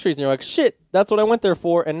of groceries, and you're like, shit, that's what I went there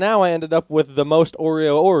for, and now I ended up with the most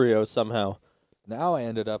Oreos somehow. Now I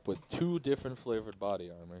ended up with 2 different flavored body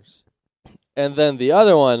armors. And then the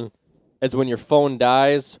other one is when your phone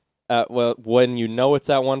dies, when you know it's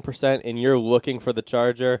at 1% and you're looking for the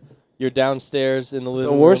charger. You're downstairs in the living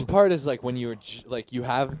The room. worst part is like when you're like you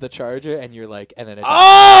have the charger and you're like, and then it.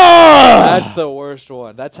 Oh! That's the worst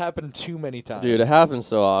one. That's happened too many times. Dude, it happens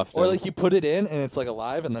so often. Or like you put it in and it's like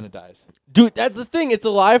alive and then it dies. Dude, that's the thing. It's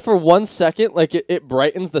alive for 1 second. Like, it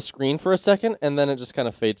brightens the screen for a second, and then it just kind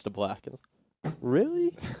of fades to black. It's,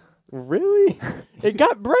 really? Really? It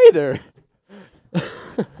got brighter.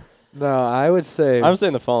 No, I would say. I'm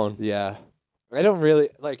saying the phone. Yeah, I don't really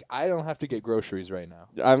like. I don't have to get groceries right now.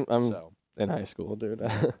 I'm So in high school, dude.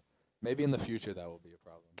 maybe in the future that will be a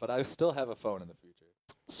problem. But I still have a phone in the future.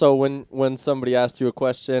 So when somebody asks you a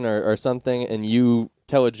question or something and you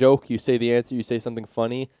tell a joke, you say the answer, you say something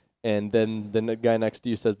funny, and then the guy next to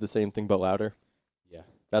you says the same thing but louder. Yeah,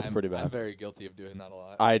 That's I'm pretty bad. I'm very guilty of doing that a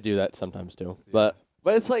lot. I do that sometimes too. Yeah. But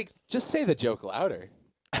But it's like just say the joke louder.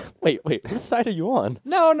 Wait, whose side are you on?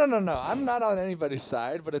 No. I'm not on anybody's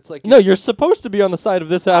side, but it's like No, you're supposed to be on the side of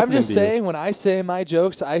this happening. I'm just to you. saying, when I say my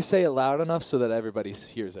jokes, I say it loud enough so that everybody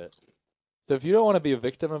hears it. So if you don't want to be a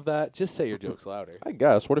victim of that, just say your jokes louder. I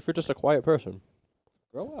guess. What if you're just a quiet person?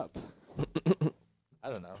 Grow up. I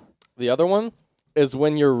don't know. The other one is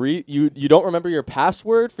when you don't remember your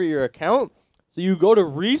password for your account, so you go to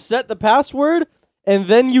reset the password, and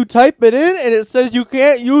then you type it in, and it says you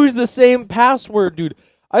can't use the same password, dude.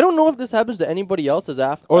 I don't know if this happens to anybody else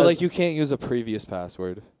Or like you can't use a previous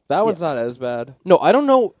password. That one's not as bad. No, I don't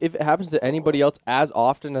know if it happens to anybody else as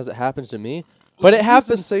often as it happens to me. But it happens.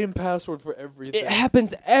 The same password for everything. It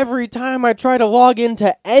happens every time I try to log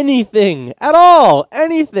into anything at all,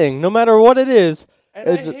 anything, no matter what it is. And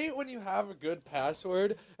I hate when you have a good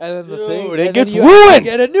password and then the thing it gets you ruined.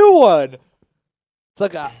 Get a new one. It's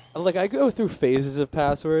like I go through phases of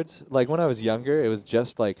passwords. Like when I was younger, it was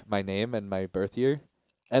just like my name and my birth year,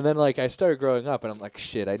 and then like I started growing up, and I'm like,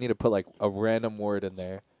 shit, I need to put like a random word in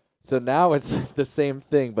there. So now it's the same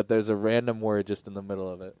thing, but there's a random word just in the middle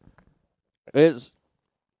of it. It's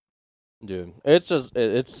just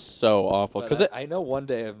it's so awful because I know one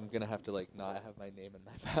day I'm gonna have to like not have my name and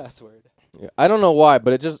my password. Yeah, I don't know why,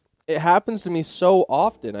 but it happens to me so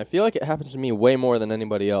often. I feel like it happens to me way more than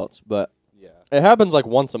anybody else, but yeah, it happens like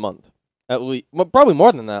once a month at least. Well, probably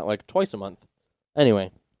more than that, like twice a month.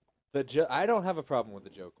 Anyway, I don't have a problem with the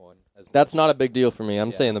joke one. That's not a big deal for me.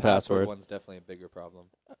 I'm saying the password one's definitely a bigger problem.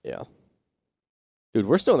 Yeah, dude,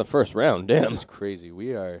 we're still in the first round. Damn, this is crazy.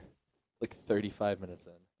 We are like 35 minutes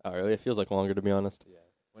in. Oh, really? It feels like longer, to be honest. Yeah.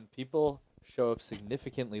 When people show up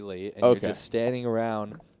significantly late and Okay. you're just standing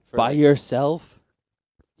around for By yourself?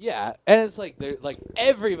 yeah, and it's like they're like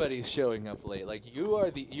everybody's showing up late. Like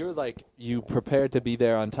you prepared to be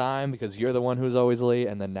there on time because you're the one who's always late,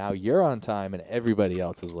 and then now you're on time and everybody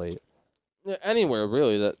else is late. Yeah, anywhere,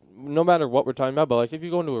 really. That no matter what we're talking about, but like if you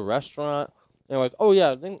go into a restaurant and you're like, oh, yeah,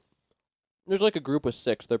 I think there's like a group of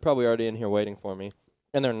 6. They're probably already in here waiting for me.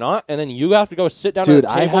 And they're not, and then you have to go sit down Dude,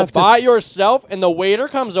 at a I table have to by yourself, and the waiter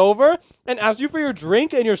comes over and asks you for your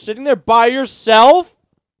drink, and you're sitting there by yourself?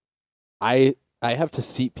 I have to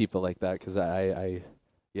seat people like that because I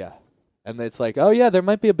yeah. And it's like, oh, yeah, there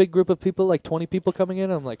might be a big group of people, like 20 people coming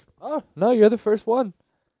in. I'm like, oh, no, you're the first one.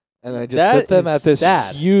 And I just sit them at this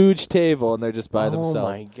huge table, and they're just by themselves. Oh,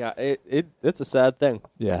 my God. It's a sad thing.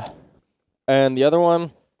 Yeah. And the other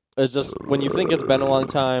one is just when you think it's been a long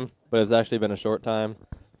time, but it's actually been a short time.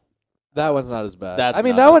 That one's not as bad. That's I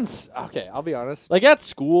mean, not. that one's okay. I'll be honest. Like at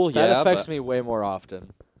school, That affects me way more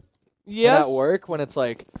often. Yes. And at work, when it's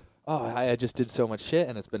like, oh, I just did so much shit,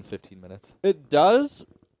 and it's been 15 minutes. It does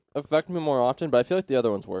affect me more often, but I feel like the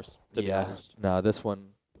other one's worse, to be honest. No, this one,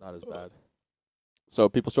 not as bad. So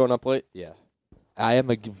people showing up late? Yeah. I am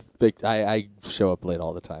I show up late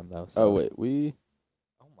all the time, though. So. Oh, wait.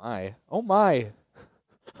 Oh, my.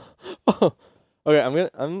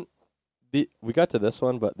 Okay, we got to this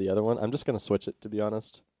one, but the other one, I'm just gonna switch it, to be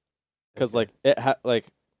honest, because Okay.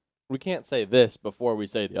 we can't say this before we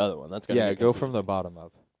say the other one. That's gonna go from the bottom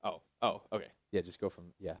up. Oh, okay. Yeah, just go from,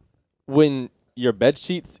 When your bed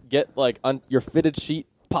sheets get like your fitted sheet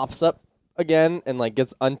pops up again and like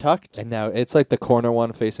gets untucked, And now it's like the corner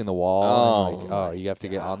one facing the wall. and Oh, like, you have to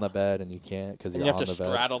get on the bed, and you can't because and you're you have on to the bed.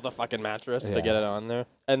 straddle the fucking mattress to Yeah. get it on there,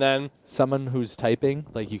 and then Someone who's typing,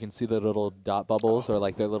 like you can see the little dot bubbles or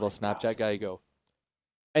like their little Snapchat guy go.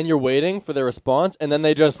 and you're waiting for their response, and then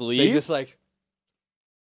they just leave. They just like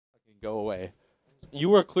fucking go away. You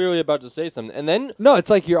were clearly about to say something, and then No, it's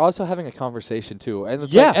like you're also having a conversation too, and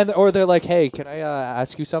it's Yeah. like, or they're like, "Hey, can I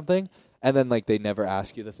ask you something?" And then like they never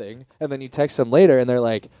ask you the thing, and then you text them later, and they're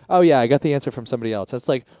like, "Oh yeah, I got the answer from somebody else." It's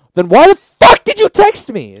like, then why the fuck did you text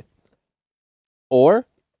me? or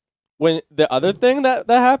when the other thing that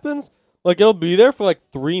happens, like it'll be there for like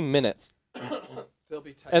 3 minutes. They'll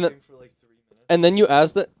be typing And then- for like 3 minutes. And then you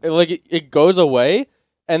ask that, like, it goes away,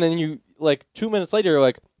 and then you, like, 2 minutes later, you're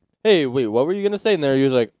like, hey, wait, what were you going to say? And they're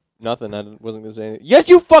usually like, nothing, I wasn't going to say anything. Yes,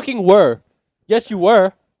 you fucking were. Yes, you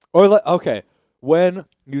were. Or like, okay, when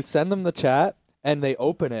you send them the chat and they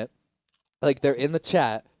open it, like they're in the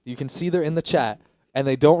chat, you can see they're in the chat, and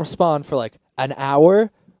they don't respond for like an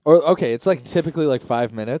hour, or okay, it's like typically like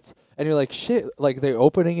 5 minutes, and you're like, shit, like they're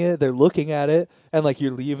opening it, they're looking at it, and like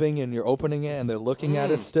you're leaving and you're opening it and they're looking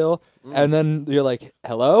at it still, and then you're like,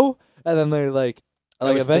 hello, and then they're like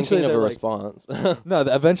I was eventually thinking of a they're response. no,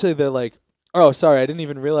 eventually they're like, oh, sorry, I didn't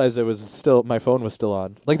even realize my phone was still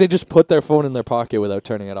on. Like they just put their phone in their pocket without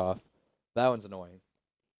turning it off. That one's annoying.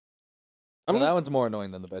 That one's more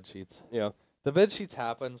annoying than the bed sheets. Yeah. The bed sheets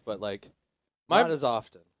happens, but like My- not as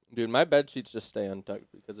often. Dude, my bed sheets just stay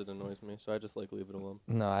untucked because it annoys me, so I just like leave it alone.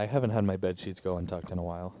 No, I haven't had my bed sheets go untucked in a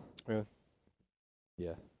while. Really?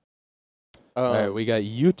 Yeah. All right, we got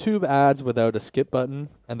YouTube ads without a skip button,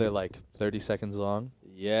 and they're like 30 seconds long.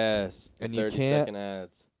 Yes, the And you 30-second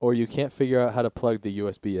ads. Or you can't figure out how to plug the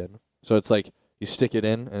USB in. So it's like you stick it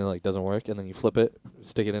in and it like doesn't work, and then you flip it,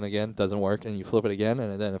 stick it in again, doesn't work, and you flip it again,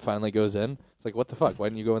 and then it finally goes in. It's like, what the fuck? Why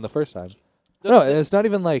didn't you go in the first time? No, and it's not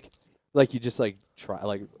even like you just like try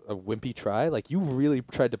like a wimpy try. Like you really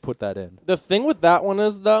tried to put that in. The thing with that one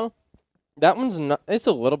is though, that one's not. It's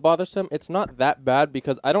a little bothersome. It's not that bad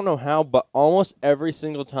because I don't know how, but almost every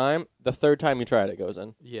single time, the third time you try it, it goes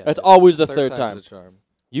in. Yeah, It's always the third time's time. a charm.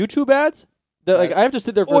 YouTube ads, like I have to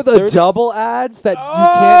sit there for Or the 30 double ads that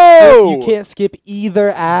you can't skip either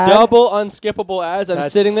ad. double unskippable ads. I'm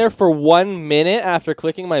That's- sitting there for 1 minute after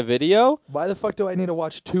clicking my video. Why the fuck do I need to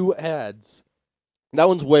watch 2 ads? That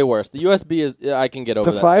one's way worse. The USB is I can get over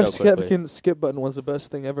The that 5 so quickly. skip button was the best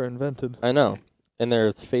thing ever invented. I know, and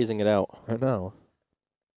they're phasing it out. I know.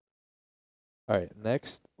 All right,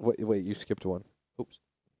 next. Wait, you skipped one. Oops.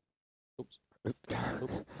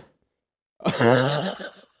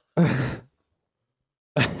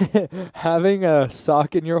 Having a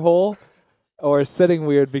sock in your hole or sitting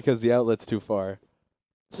weird because the outlet's too far.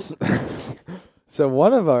 So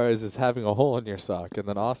one of ours is having a hole in your sock, and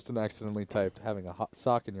then Austin accidentally typed having a hot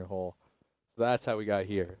sock in your hole. So that's how we got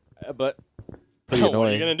here. But Pretty what are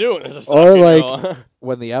annoying. you gonna do when there's a Or socket like hole?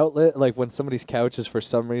 when the outlet, like when somebody's couch is for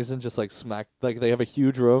some reason just like like they have a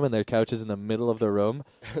huge room and their couch is in the middle of the room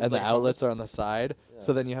and the like outlets are on the side. Yeah.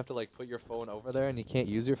 So then you have to like put your phone over there and you can't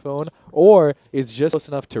use your phone. Or it's just close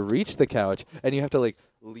enough to reach the couch and you have to like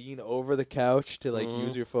lean over the couch to like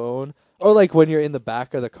use your phone. Or like when you're in the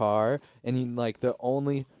back of the car and you like the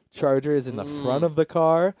only charger is in the front of the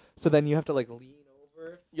car. So then you have to like lean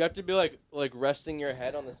over. You have to be like resting your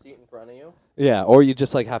head on the seat in front of you, Yeah, or you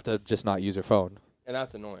just like have to just not use your phone. and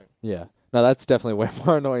that's annoying. Yeah. No, that's definitely way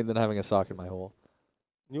more annoying than having a sock in my hole.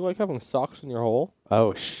 You like having socks in your hole?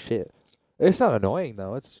 Oh shit. It's not annoying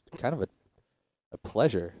though. It's kind of a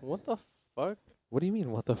pleasure. What the fuck? What do you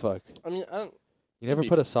mean what the fuck? I mean, I don't. You never be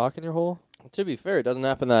put a sock in your hole? To be fair, it doesn't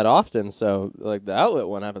happen that often. So like the outlet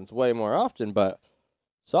one happens way more often, but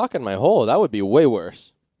sock in my hole, that would be way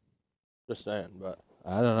worse. Just saying, but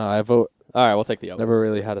I don't know. I vote all right, we'll take the outlet. never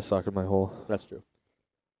really had a sock in my hole. That's true.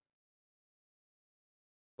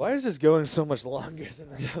 Why is this going so much longer than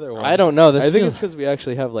the other one? I don't know. This I think feels- it's because we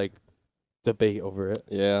actually have like debate over it.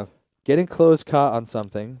 yeah. Getting clothes caught on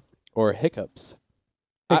something or hiccups.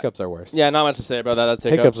 Hiccups are worse. Yeah, not much to say about that. That's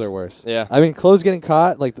Hiccups are worse. Yeah. I mean, clothes getting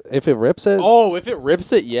caught, like if it rips it, Oh, if it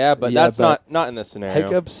rips it, yeah, but Yeah, that's but not in this scenario.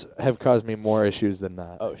 hiccups have caused me more issues than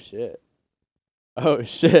that. Oh shit. Oh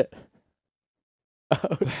shit.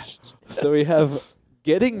 Oh shit. So we have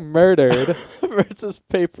getting murdered, versus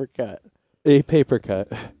paper cut. a paper cut.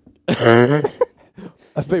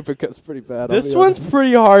 A paper cut's pretty bad. I'll This be one's honest.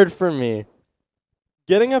 pretty hard for me.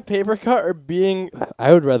 Getting a paper cut or being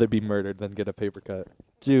I would rather be murdered than get a paper cut.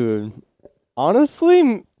 dude.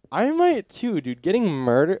 Honestly, I might too, dude. Getting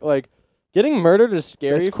murdered is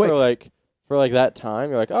scary That's quick. for like that time.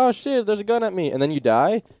 You're like, "Oh shit, there's a gun at me." And then you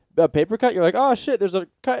die. A paper cut, you're like, "Oh shit, there's a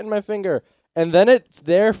cut in my finger." And then it's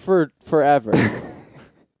there for forever.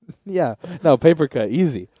 Yeah. No, paper cut.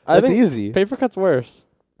 Easy. I That's think easy. Paper cut's worse.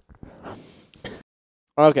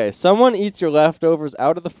 Okay, someone eats your leftovers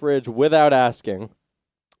out of the fridge without asking,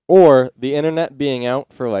 or the internet being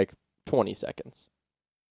out for like 20 seconds.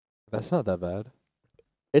 That's not that bad.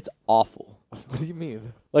 It's awful. What do you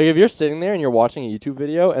mean? Like if you're sitting there and you're watching a YouTube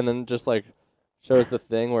video and then just like shows the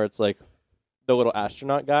thing where it's like the little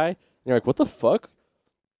astronaut guy, and you're like, "What the fuck?"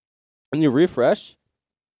 And you refresh,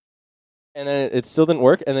 and then it still didn't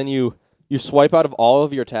work, and then you swipe out of all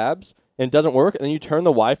of your tabs and it doesn't work, and then you turn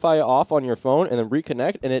the Wi-Fi off on your phone and then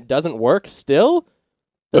reconnect and it doesn't work still.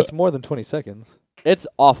 That's more than 20 seconds. It's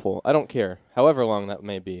awful. I don't care, however long that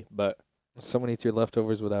may be, but If someone eats your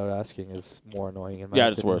leftovers without asking is more annoying in my yeah,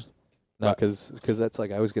 opinion. it's worse. No, But- because that's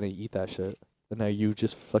like I was going to eat that shit. And now you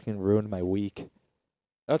just fucking ruined my week.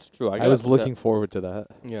 That's true. I was looking forward to that.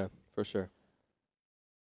 Yeah, for sure.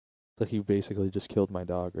 So he basically just killed my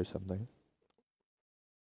dog or something.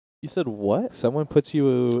 You said what? Someone puts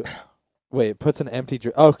you... Wait, puts an empty...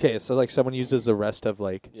 Okay, so like someone uses the rest of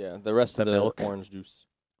like... Yeah, the rest of The the milk? orange juice.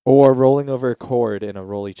 Or rolling over a cord in a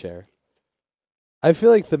rolly chair. I feel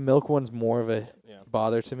like the milk one's more of a Yeah.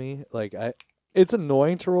 bother to me. Like it's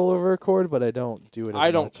annoying to roll over a cord, but I don't do it as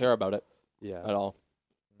I don't much. care about it Yeah. at all.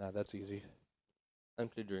 Nah, that's easy.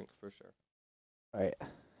 Empty drink for sure. All right.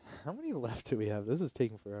 How many left do we have? This is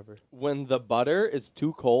taking forever. When the butter is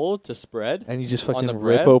too cold to spread, And you just On fucking the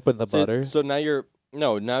rip bread? open the so, butter. so now your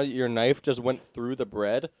knife just went through the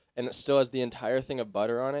bread, and it still has the entire thing of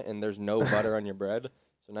butter on it, and there's no butter on your bread.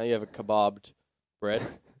 So now you have a kebabbed bread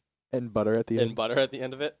And butter at the and end. butter at the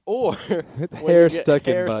end of it, or With when hair you get stuck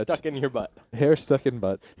hair in butt. stuck in your butt, Hair stuck in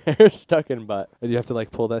butt. hair stuck in butt. And you have to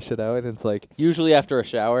like pull that shit out, and it's like, Usually after a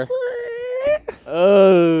shower.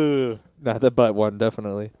 Oh, not the butt one,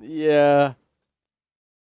 definitely. yeah.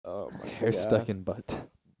 Oh my Hair God. stuck in butt.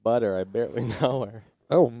 Butter. I barely know her.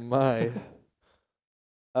 Oh my.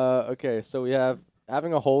 Okay, so we have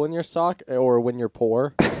having a hole in your sock or when you're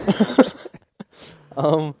poor.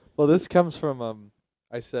 Well, this comes from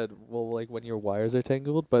I said, well, like when your wires are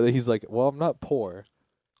tangled, but he's like, well, I'm not poor,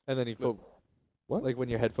 and then he put, What? Like when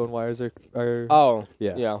your headphone wires are Oh,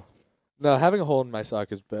 yeah. yeah. No, having a hole in my sock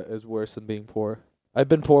is worse than being poor. I've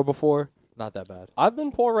been poor before, not that bad. I've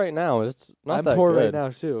been poor right now. It's not I'm that poor good. right now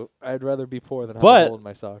too. I'd rather be poor than have But- a hole in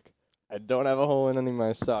my sock. I don't have a hole in any of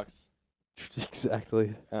my socks.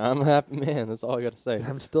 Exactly. I'm a happy man. That's all I gotta say.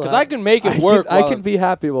 I'm still. Because I can make it work. I while can be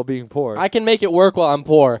happy while being poor. I can make it work while I'm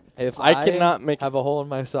poor. If I cannot make. have a hole in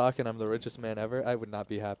my sock and I'm the richest man ever, I would not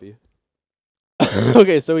be happy.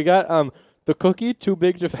 Okay, so we got the cookie too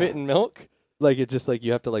big to fit in milk, Like it just like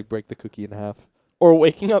you have to like break the cookie in half. or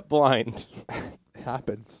waking up blind. It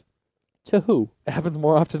happens. To who? It happens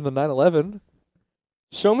more often than 9/11.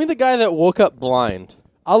 Show me the guy that woke up blind.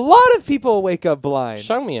 A lot of people wake up blind.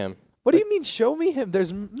 Show me him. What do you mean? Show me him.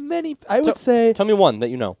 There's many. I would say. Tell me one that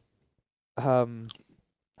you know. I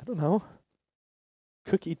don't know.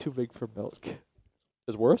 Cookie too big for milk.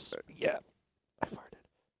 Is worse? Yeah. I farted.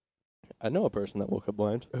 I know a person that woke up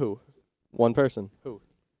blind. Who? One person. Who?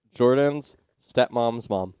 Jordan's stepmom's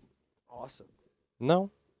mom. Awesome.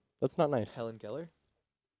 No, that's not nice. Helen Keller.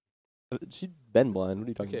 She'd been blind. What are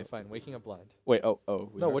you talking Okay, about? fine. Waking up blind. Wait. Oh.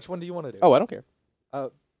 No, which one do you want to do? Oh, I don't care.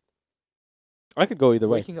 I could go either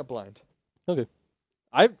way. Waking up blind.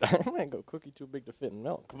 I might go cookie too big to fit in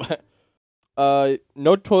milk. But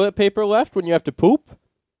no toilet paper left when you have to poop,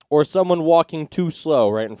 or someone walking too slow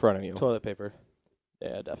right in front of you. Toilet paper.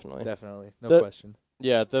 Yeah, definitely. Definitely. No The- question.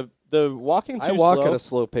 Yeah, the walking too I walk slow. at a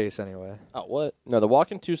slow pace anyway. Oh, what? No, the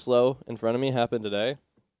walking too slow in front of me happened today.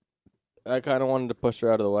 I kind of wanted to push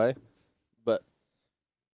her out of the way, but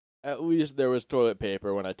at least there was toilet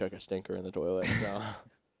paper when I took a stinker in the toilet. So,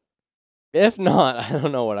 if not, I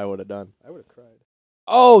don't know what I would have done. I would have cried.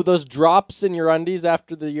 Oh, those drops in your undies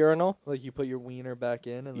after the urinal. Like you put your wiener back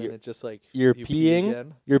in and then You're- it just like you're you pee peeing?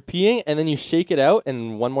 again. You're peeing, and then you shake it out,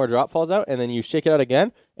 and one more drop falls out, and then you shake it out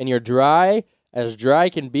again, and you're dry as dry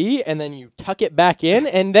can be, and then you tuck it back in,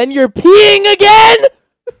 and then you're peeing again.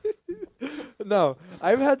 No,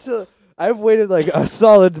 I've waited like a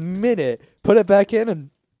solid minute, put it back in, and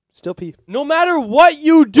still pee. No matter what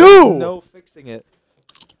you do. No fixing it.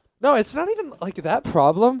 No, it's not even like that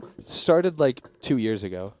problem started like 2 years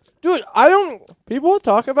ago. Dude, people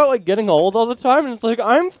talk about like getting old all the time, and it's like,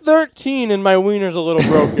 I'm 13 and my wiener's a little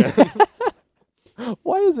broken.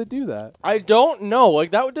 Why does it do that? I don't know.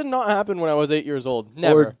 Like, that did not happen when I was 8 years old.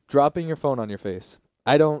 Never. Or dropping your phone on your face.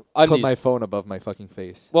 I don't put Undies. my phone above my fucking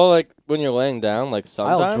face. Well, like, when you're laying down, like,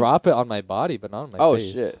 sometimes. I'll drop it on my body, but not on my Oh,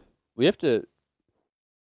 face. shit. We have to.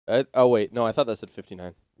 Oh, wait. No, I thought that said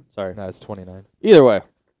 59. Sorry. No, it's 29. Either way.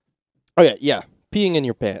 Okay, yeah. Peeing in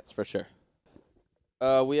your pants, for sure.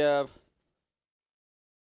 We have.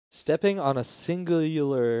 Stepping on a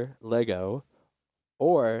singular Lego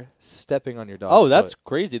or stepping on your dog's Oh, that's foot.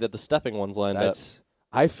 crazy that the stepping one's lined up.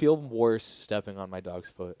 I feel worse stepping on my dog's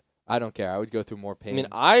foot. I don't care. I would go through more I pain. mean,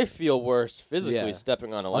 I feel worse physically Yeah.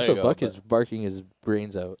 stepping on a also, Lego. Buck but is barking his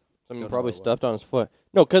brains out. someone don't know probably what it was. stepped on his foot.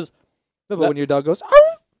 No, because No, but That- when your dog goes,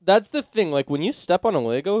 that's the thing. Like, when you step on a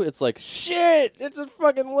Lego, it's like, shit, it's a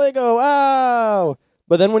fucking Lego. Ow.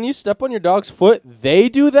 But then when you step on your dog's foot, they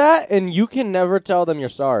do that, and you can never tell them you're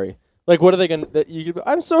sorry. Like, what are they going to...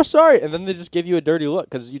 I'm so sorry. And then they just give you a dirty look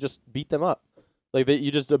because you just beat them up. Like, you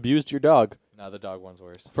just abused your dog. no, the dog one's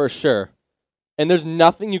worse. For sure. And there's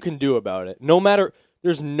nothing you can do about it. No matter...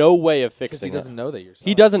 There's no way of Because fixing he doesn't it. know that you're sorry.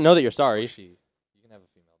 He doesn't know that you're Or sorry. she. You can have a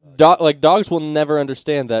female dog. Dogs will never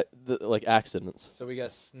understand that, like, accidents. So we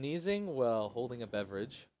got sneezing while holding a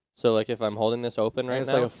beverage. So, like, if I'm holding this open And right it's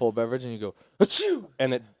now, like a full beverage, and you go, achoo!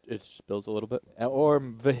 and it spills a little bit. Or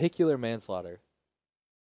vehicular manslaughter.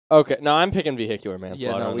 Okay, no, I'm picking vehicular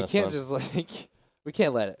manslaughter. Yeah, no, on we this can't one. just like, we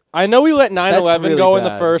can't let it. I know we let 9/11 really go in the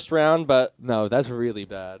bad. first round, but No, that's really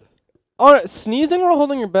bad. sneezing while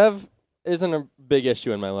holding your bev isn't a big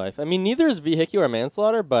issue in my life. I mean, neither is vehicular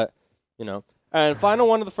manslaughter, but you know, And final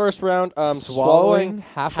one of the first round, swallowing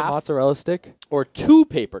half a half- mozzarella stick. or 2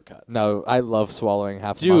 paper cuts. No, I love swallowing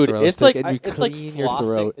half a Dude, mozzarella it's stick like and you it's like clean your flossing.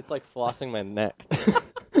 throat. It's like flossing my neck.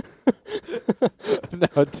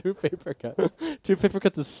 No, 2 paper cuts. 2 paper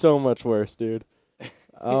cuts is so much worse, dude.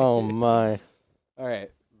 Oh my! All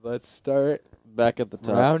right, let's start Back at the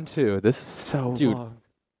top. round 2. This is so Dude, long.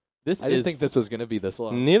 This I didn't is think this was gonna be this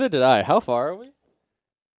long. neither did I. How far are we?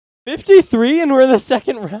 53, and we're in the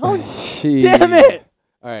second round. Damn it!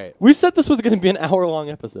 All right. We said this was going to be an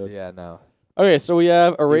hour-long episode. Yeah, no. Okay, so we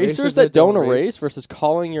have erasers that don't erase erase. versus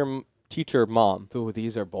calling your teacher mom. Ooh,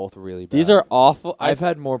 these are both really bad. These are awful. I've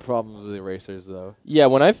had more problems with erasers though. Yeah,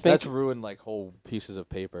 when I think That's ruined like whole pieces of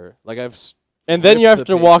paper. Like and then you have ripped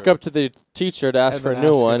to the walk paper. up to the teacher to ask And for a then new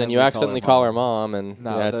ask her, one, and and you we call her accidentally call her mom. mom, and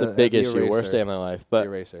No, yeah, it's a the big issue. eraser. Worst day of my life. the But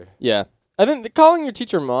eraser. yeah, I think calling your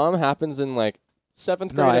teacher mom happens in like 7th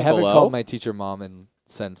grade No, I and haven't below. called my teacher mom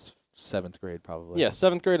since 7th grade probably. Yeah,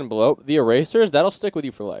 7th grade and below. The erasers, that'll stick with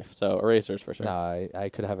you for life. So erasers for sure. No, I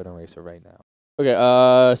could have an eraser right now.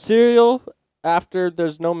 Okay, cereal after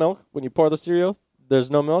there's no milk. When you pour the cereal, there's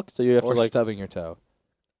no milk, so you have Or to like stubbing your toe.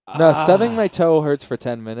 No, stubbing my toe hurts for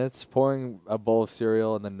 10 minutes. Pouring a bowl of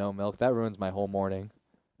cereal and then no milk, that ruins my whole morning.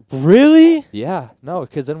 Really? Yeah, no,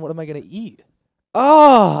 because then what am I going to eat?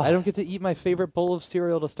 Oh. I don't get to eat my favorite bowl of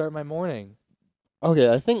cereal to start my morning.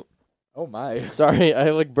 Okay, I think. Oh, my. Sorry, I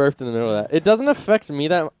like burped in the middle of that. It doesn't affect me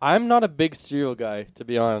that. I'm not a big cereal guy, to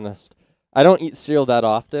be honest. I don't eat cereal that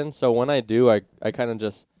often, so when I do, I kind of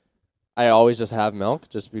just. I always just have milk,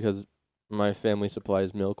 just because my family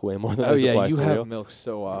supplies milk way more than I Oh, supply yeah, you cereal. have milk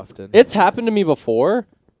so often. It's happened to me before,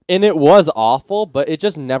 and it was awful, but it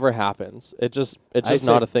just never happens. It's just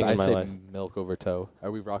not a thing in my life. Milk over toe.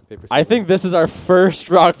 Are we rock, paper, scissors? I think this is our first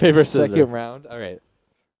rock, paper, scissors. Second round. All right.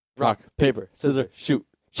 Rock, paper, scissors, shoot.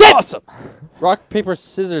 Shit! Awesome. Rock, paper,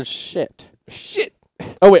 scissors, shit. Shit.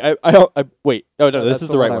 Oh, wait. I wait. Oh, no, this that's is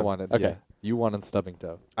the right I one. wanted. Okay. Yeah. You wanted stubbing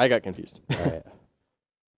toe. I got confused. All right.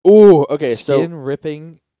 Ooh, okay, Skin so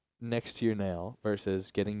ripping next to your nail versus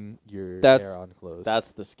getting your That's- hair on clothes.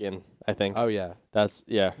 that's the skin, I think. Oh, yeah.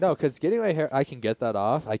 Yeah. No, because getting my hair, I can get that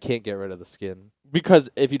off. I can't get rid of the skin. Because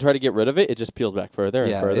if you try to get rid of it, it just peels back further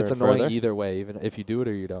and Yeah, further it's and annoying further. either way, even if you do it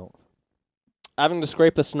or you don't. Having to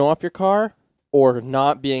scrape the snow off your car or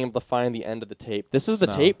not being able to find the end of the tape. This is the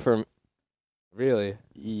Snow. tape from... Really?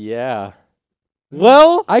 Yeah.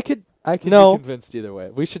 Well... I could No. be convinced either way.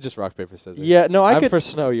 We should just rock, paper, scissors. Yeah, no, I I'm could... for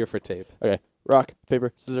snow, you're for tape. Rock,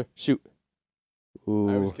 paper, scissors, shoot. I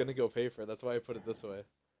was Ooh. going to go paper. That's why I put it this way.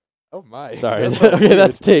 Oh, my. Sorry. That felt Okay, weird.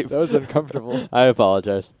 that's tape. That was uncomfortable. I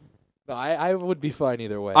apologize. No, I would be fine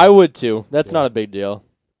either way. I would too. That's Yeah. not a big deal.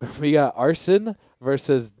 We got arson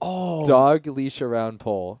versus Oh. dog leash around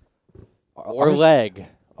pole. Or Arson- leg.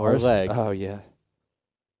 Or Arson- leg. Oh, yeah.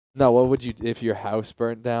 No, what would you if your house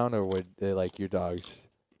burnt down, or would like your dogs,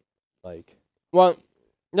 like? Well,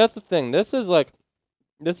 that's the thing. This is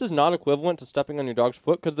not equivalent to stepping on your dog's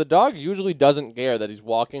foot because the dog usually doesn't care that he's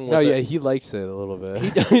walking with No, yeah, it. he likes it a little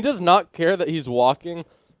bit. He does not care that he's walking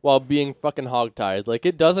while being fucking hogtied. Like,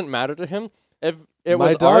 it doesn't matter to him. If it My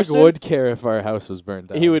was dog arson, would care if our house was burned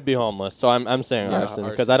down. he would be homeless. So I'm saying Yeah, arson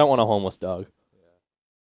because arson. I don't want a homeless dog.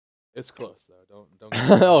 It's close though. Don't.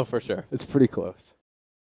 Oh, for sure. It's pretty close.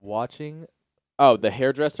 Watching Oh, the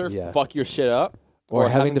hairdresser Yeah. fuck your shit up. or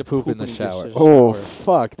having to poop in the your shower. shit Oh shower.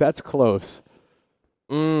 fuck, that's close.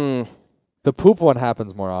 Mm. The poop one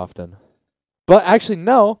happens more often. But actually,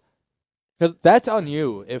 no. 'Cause that's on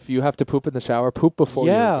you. If you have to poop in the shower, poop before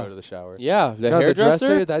Yeah. you go to the shower. Yeah, the No,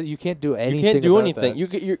 hairdresser. that you can't do anything. You can't do about anything.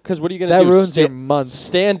 That. You because what are you gonna That do? ruins your month.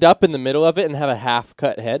 Stand up in the middle of it and have a half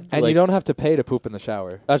cut head. And you don't have to pay to poop in the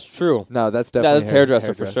shower. That's true. No, that's Yeah, definitely that's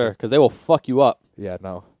hairdresser for sure because they will fuck you up. Yeah,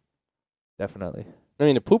 no. Definitely. I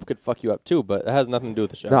mean, a poop could fuck you up too, but it has nothing to do with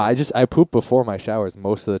the shower. No, I poop before my showers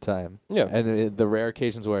most of the time. Yeah. And the rare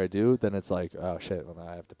occasions where I do, then it's like, oh shit, well,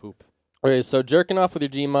 now I have to poop. Okay, so jerking off with your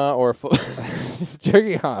Gma or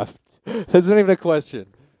Jerking off. That's not even a question.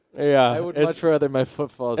 yeah, I would it's, much rather my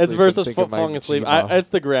foot fall asleep. it's versus than think foot of my falling asleep. Gma. It's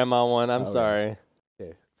the grandma one. I'm Okay. sorry.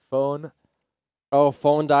 Okay. Phone. Oh,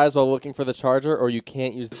 phone dies while looking for the charger, or you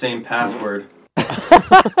can't use the same password.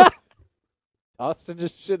 Austin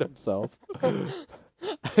just shit himself.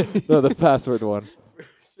 No, the password one.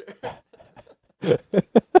 That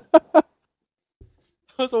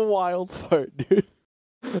was a wild fart, dude.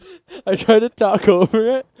 I tried to talk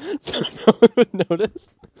over it so no one would notice,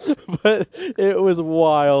 but it was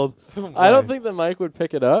wild. I don't think the mic would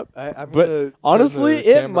pick it up, I'm but honestly,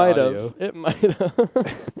 it might have. It might have.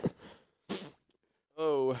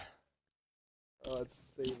 Oh. Oh, it's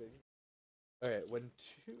saving. All right,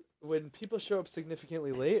 when people show up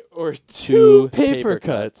significantly late, or Two two paper paper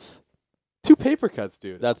cuts. 2 paper cuts,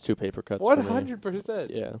 dude. That's 2 paper cuts. for me. 100%.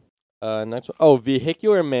 Yeah. Next one. Oh,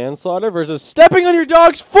 vehicular manslaughter versus stepping on your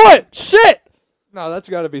dog's foot. Shit. No, that's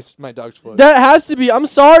got to be my dog's foot. That has to be. I'm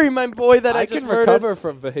sorry, my boy. That I just can murdered. recover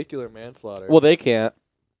from vehicular manslaughter. Well, they can't.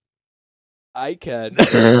 I can. My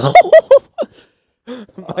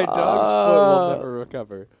dog's foot will never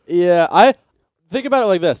recover. Yeah, I think about it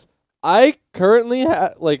like this. I currently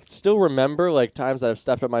still remember times that I've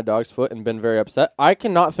stepped on my dog's foot and been very upset. I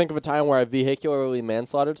cannot think of a time where I vehicularly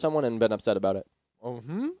manslaughtered someone and been upset about it.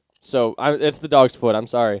 Mm-hmm. So it's the dog's foot. I'm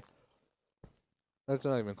sorry. That's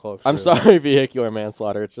not even close. I'm really. sorry, vehicular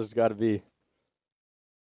manslaughter. It's just got to be.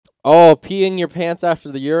 Oh, peeing your pants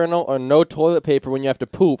after the urinal or no toilet paper when you have to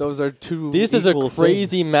poop. Those are two. This is a equal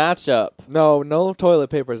crazy things. matchup. No toilet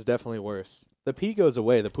paper is definitely worse. The pee goes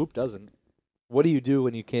away. The poop doesn't. What do you do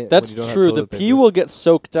when you can't? That's when you don't true. Have The toilet pee paper? will get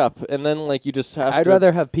soaked up, and then you just have. I'd to...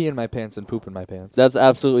 rather have pee in my pants than poop in my pants. That's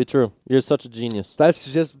absolutely true. You're such a genius. That's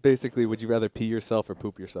just basically. Would you rather pee yourself or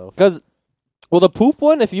poop yourself? Because, the poop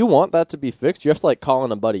one, if you want that to be fixed, you have to call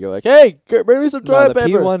in a buddy. You're like, hey, bring me some No, toilet the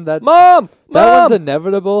pee paper. one Mom, that one's Mom!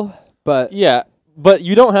 inevitable. But Yeah, but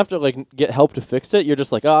you don't have to get help to fix it. You're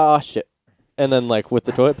just like, ah, shit. And then with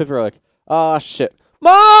the toilet paper, you're like, ah, shit.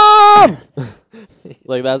 Mom!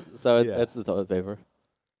 Like that. So Yeah. it's the toilet paper.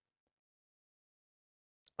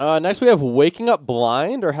 Next we have waking up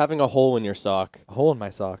blind or having a hole in your sock. a hole in my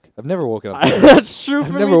sock. I've never woken up. blind. That's true for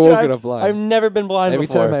I've me. never too. woken up blind. I've never been blind Every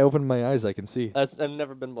before. time I open my eyes, I can see. I've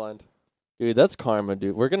never been blind. Dude, that's karma,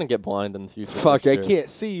 dude. We're gonna get blind in the future. Fuck, for I sure. can't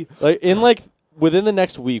see. Within the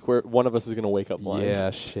next week, where one of us is gonna wake up blind. Yeah,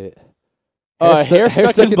 shit. Hair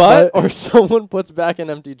stuck in in butt, or someone puts back an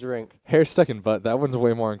empty drink. Hair stuck in butt. That one's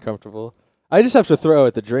way more uncomfortable. I just have to throw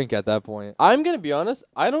out the drink at that point. I'm gonna be honest.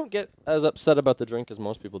 I don't get as upset about the drink as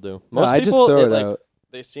most people do. No, Most I just people, throw it out.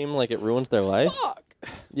 they seem like it ruins their life. Fuck.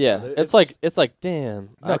 Yeah, It's- it's like damn.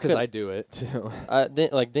 No, because could- I do it too.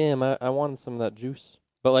 damn. I wanted some of that juice.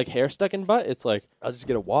 But hair stuck in butt, it's like I'll just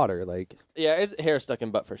get a water. yeah, it's hair stuck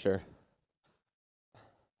in butt for sure.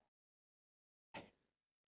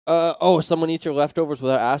 Someone eats your leftovers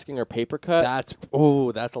without asking or paper cut.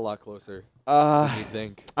 That's a lot closer than you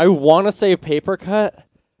think. I want to say paper cut,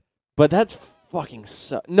 but that's fucking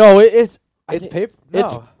No, it's It's paper.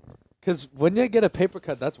 it's- No, because when you get a paper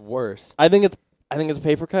cut, that's worse. I think it's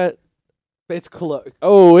paper cut. It's close.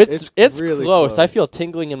 Oh, it's really close. I close. feel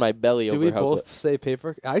tingling in my belly Do over we how both say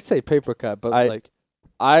paper? I say paper cut, but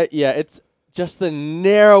it's just the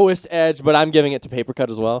narrowest edge, but I'm giving it to paper cut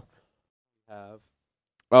as well. have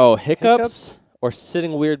Oh, hiccups or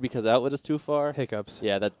sitting weird because outlet is too far. hiccups.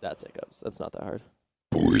 Yeah, that's hiccups. That's not that hard.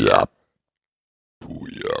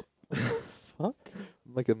 Fuck.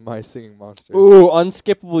 Look at my singing monster. Ooh,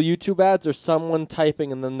 unskippable YouTube ads or someone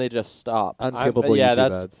typing and then they just stop. Unskippable yeah,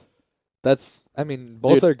 YouTube ads. That's. I mean,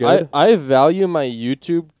 both Dude, are good. I value my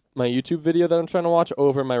YouTube video that I'm trying to watch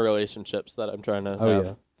over my relationships that I'm trying to Oh have.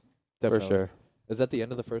 yeah, For definitely. sure. Is that the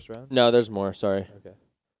end of the first round? No, there's more. Sorry. Okay.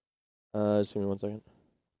 Just give me 1 second.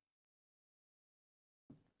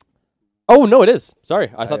 Oh no, it is.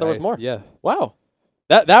 Sorry, I thought there was more. Yeah, Wow,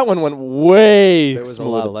 that one went way there was smooth. a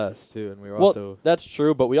lot less too, and we were Well, also that's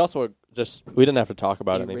true, but we also we didn't have to talk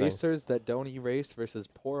about anything. erasers that don't erase versus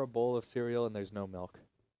pour a bowl of cereal and there's no milk.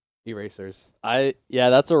 Erasers.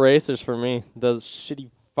 That's erasers for me. Those shitty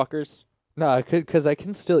fuckers. No, I could because I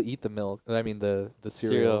can still eat the milk. I mean the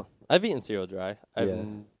cereal. I've eaten cereal dry. Yeah.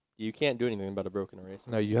 You can't do anything about a broken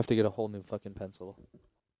eraser. No, you have to get a whole new fucking pencil.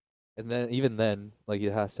 And then even then,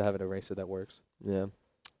 it has to have an eraser that works. Yeah.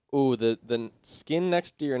 Ooh, the skin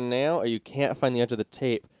next to your nail, or you can't find the edge of the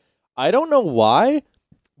tape. I don't know why,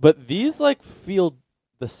 but these feel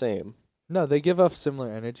the same. No, they give off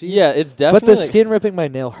similar energy. Yeah, it's but definitely. the skin ripping my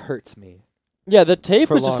nail hurts me. Yeah, the tape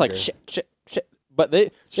for was just longer. shit. But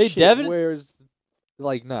they Shit, definitely where's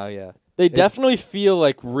no, yeah. they definitely feel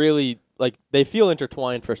really they feel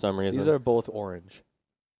intertwined for some reason. These are both orange.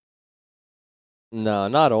 No,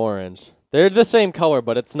 not orange. They're the same color,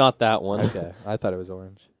 but it's not that one. Okay, I thought it was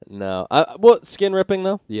orange. No. Skin ripping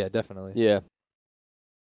though? Yeah, definitely. Yeah.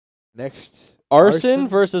 Next, Arson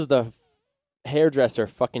versus the hairdresser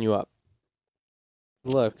fucking you up.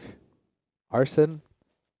 Look, arson.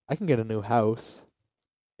 I can get a new house.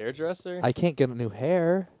 Hairdresser? I can't get a new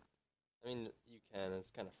hair. I mean, you can.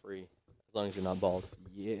 It's kind of free as long as you're not bald.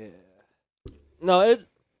 Yeah. No, it's.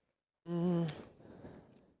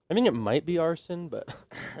 I mean, it might be arson, but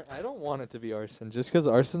I don't want it to be arson just because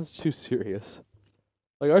arson's too serious.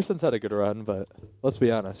 Arson's had a good run, but let's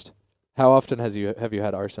be honest. How often have you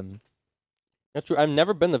had arson That's true. I've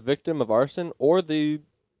never been the victim of arson or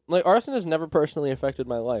arson has never personally affected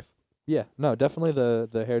my life. Yeah, no, definitely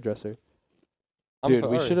the hairdresser. I'm Dude,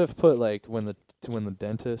 we sorry. should have put like when the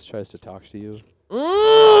dentist tries to talk to you.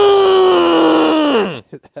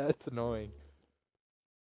 That's annoying.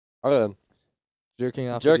 Okay. Jerking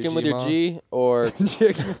off Jerking with your Mom? G or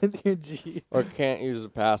Jerking with your G. or can't use a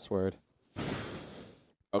password.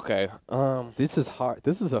 Okay. This is hard.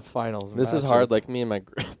 This is a finals. This is matchup. hard like me and my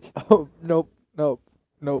Oh, nope.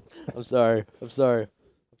 I'm sorry.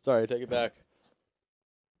 I take it back.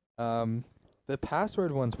 The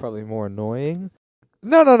password one's probably more annoying.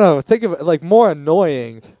 No. Think of it like more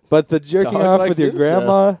annoying, but the jerking Dog off likes with your incest.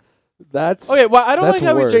 grandma, that's Okay, well, I don't that's like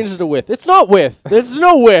how worse. we changed it to width. It's not width. There's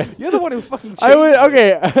no width. You're the one who fucking changed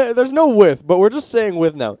Okay, there's no width, but we're just saying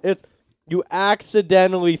width now. It's you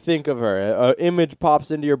accidentally think of her. An image pops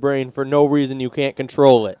into your brain for no reason. You can't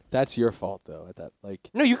control it. That's your fault though. At that, like,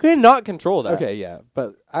 No, you cannot control that. okay, yeah,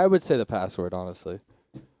 but I would say the password honestly.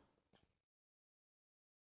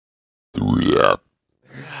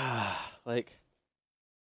 Like,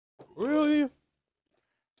 really?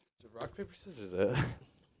 Rock paper scissors it.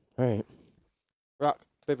 All right. Rock,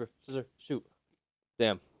 paper, scissors, shoot.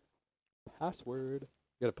 Damn. Password. You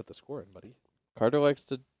gotta put the score in, buddy. Carter likes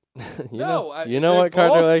to. you know they're what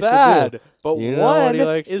Carter both likes bad, to do. but You know what one he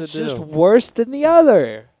likes is to just do. worse than the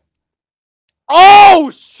other.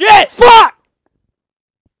 Oh shit! Fuck!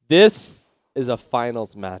 This is a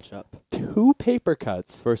finals matchup 2 paper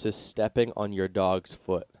cuts. versus stepping on your dog's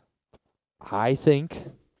foot. I think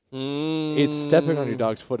it's stepping on your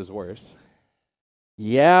dog's foot is worse.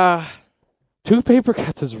 Yeah. 2 paper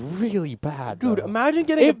cuts is really bad, Dude, though. imagine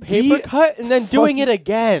getting a It paper beat cut and then doing it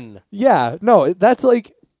again. Yeah, no, that's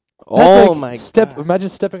like Oh my god. Imagine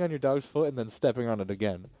stepping on your dog's foot and then stepping on it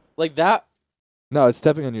again. Like that. No, it's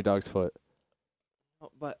stepping on your dog's foot.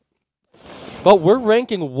 But we're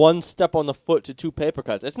ranking 1 step on the foot to 2 paper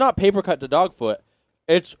cuts. It's not paper cut to dog foot.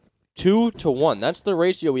 It's 2 to 1. That's the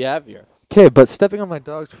ratio we have here. Okay, but stepping on my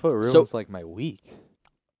dog's foot ruins like my week.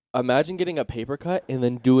 Imagine getting a paper cut and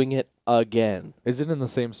then doing it again. Is it in the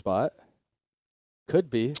same spot? Could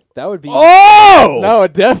be. That would be. Oh! No,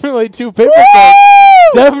 definitely 2 paper cuts.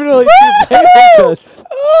 Definitely 2 paper cuts.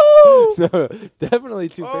 Oh! No, definitely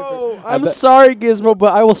 2 paper. Oh, I'm sorry, Gizmo,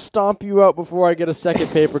 but I will stomp you out before I get a second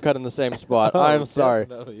paper cut in the same spot. I'm sorry.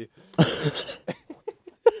 Definitely.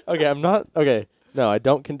 Okay, I'm not. Okay, no, I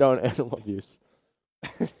don't condone animal abuse.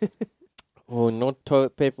 Oh, no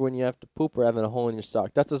toilet paper when you have to poop or having a hole in your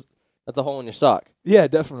sock. That's a hole in your sock. Yeah,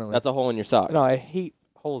 definitely. That's a hole in your sock. No, I hate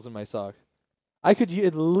holes in my sock. I could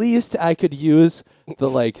at least I could use the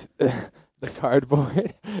the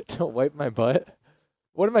cardboard to wipe my butt.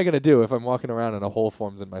 What am I gonna do if I'm walking around and a hole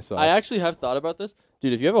forms in my sock? I actually have thought about this,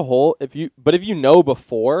 dude. If you have a hole, if you know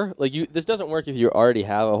before, this doesn't work if you already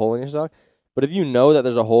have a hole in your sock. But if you know that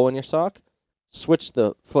there's a hole in your sock, switch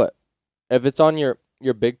the foot. If it's on your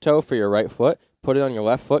big toe for your right foot, put it on your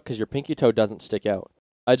left foot because your pinky toe doesn't stick out.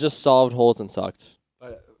 I just solved holes in socks.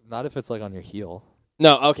 But not if it's like on your heel.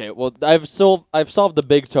 No, okay. Well, I've solved the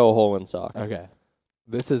big toe hole in sock. Okay.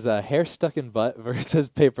 This is a hair stuck in butt versus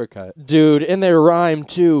paper cut. Dude, and they rhyme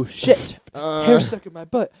too. Shit. Hair stuck in my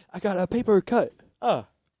butt. I got a paper cut. I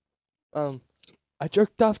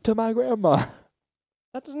jerked off to my grandma.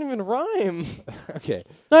 That doesn't even rhyme. Okay.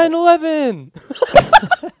 9/11.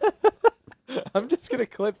 I'm just gonna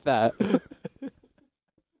clip that.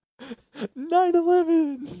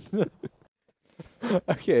 9/11.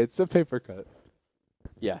 Okay, it's a paper cut.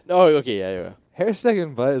 Yeah. No. Okay. Yeah. Hair stuck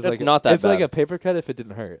in butt is That's like not that it's like bad. a paper cut if it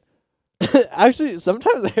didn't hurt. Yeah. Actually,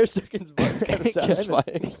 sometimes hair stuck in butt is kind of Kinda.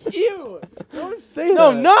 satisfying. Ew! Don't say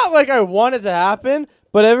No, that. not like I want it to happen,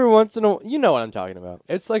 but every once in a you know what I'm talking about.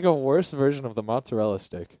 It's like a worse version of the mozzarella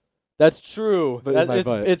stick. That's true. But in my it's,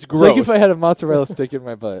 butt. it's It's gross. like if I had a mozzarella stick in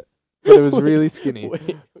my butt, but it was really skinny.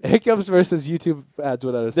 Wait. Hiccups versus YouTube ads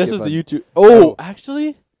without a skip This is button. the YouTube. Oh.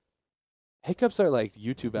 Actually, Hiccups are like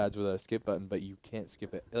YouTube ads without a skip button, but you can't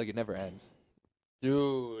skip it. Like it never ends.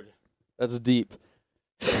 dude, that's deep.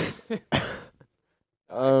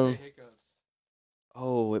 Oh,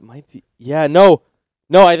 it might be. Yeah, no,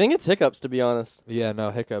 I think it's hiccups to be honest. Yeah,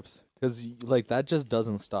 no hiccups, because like that just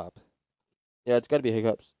doesn't stop. Yeah, it's got to be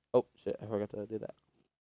hiccups. Oh shit, I forgot to do that.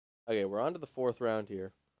 Okay, we're on to the 4th round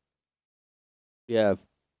here. We have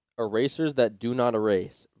erasers that do not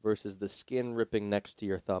erase versus the skin ripping next to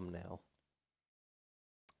your thumbnail.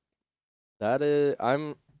 That is,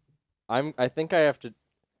 I think I have to.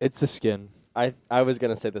 It's the skin. I was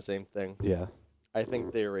gonna say the same thing. Yeah. I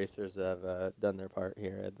think the erasers have done their part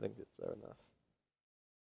here. I think it's enough.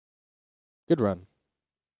 Good run.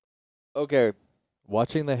 Okay,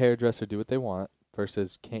 Watching the hairdresser do what they want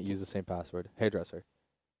versus can't use the same password. Hairdresser.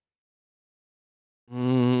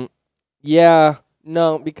 Yeah.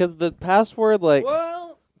 No, because the password, like...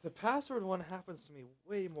 Well, the password one happens to me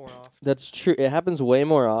way more often. That's true. It happens way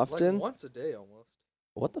more often. Like once a day almost.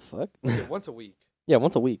 What the fuck? Yeah, once a week. Yeah,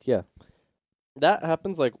 once a week, yeah. That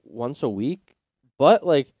happens, like, once a week. But,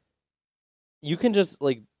 like, you can just,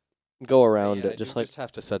 like, go around it. Just, you like... just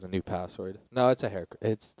have to set a new password. No, it's a haircut.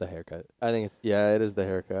 It's the haircut. I think it's... Yeah, it is the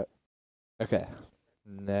haircut. Okay.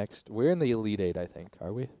 Next. We're in the Elite Eight, I think.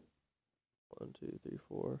 Are we? 1, 2, 3,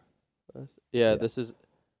 4, 5. Yeah, this is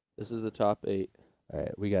the top 8. All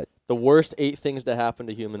right, we got The worst 8 things to happen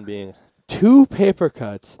to human beings. 2 paper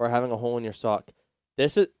cuts. Or having a hole in your sock.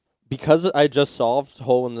 This is... Because I just solved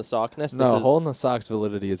hole in the sock nest. No, hole in the sock's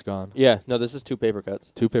validity is gone. Yeah, no, this is 2 paper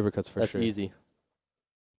cuts. 2 paper cuts for That's sure. easy.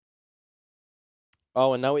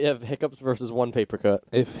 Oh, and now we have hiccups versus 1 paper cut.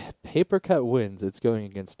 If paper cut wins, it's going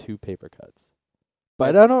against 2 paper cuts.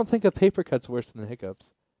 But I don't think a paper cut's worse than the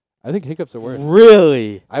hiccups. I think hiccups are worse.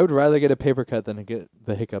 Really? I would rather get a paper cut than to get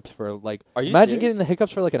the hiccups for like. Are you imagine serious? getting the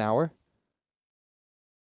hiccups for like an hour?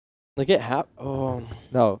 Like it Oh.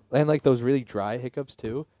 No, and like those really dry hiccups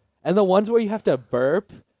too, and the ones where you have to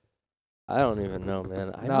burp. I don't even know,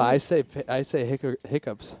 man. I say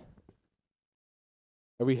hiccups.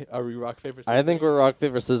 Are we rock paper scissors? I think we're rock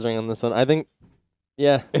paper scissoring on this one. I think,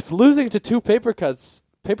 yeah. It's losing to 2 paper cuts.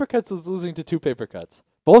 Paper cuts is losing to 2 paper cuts.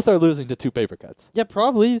 Both are losing to 2 paper cuts. Yeah,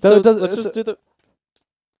 probably. So it doesn't- let's just do the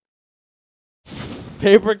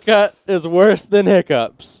paper cut is worse than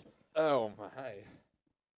hiccups. Oh my!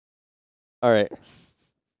 All right.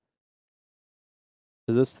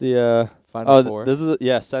 Is this the Final 4. This is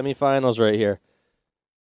semifinals right here.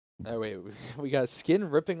 Oh wait, we got skin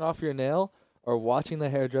ripping off your nail or watching the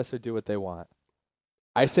hairdresser do what they want.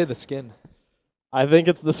 I say the skin. I think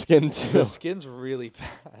it's the skin too. The skin's really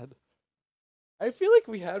bad. I feel like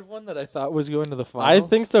we had one that I thought was going to the finals. I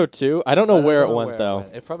think so too. I don't know where it went though.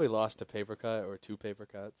 It probably lost to paper cut or 2 paper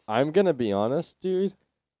cuts. I'm gonna be honest, dude.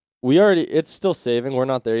 It's still saving. We're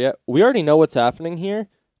not there yet. We already know what's happening here.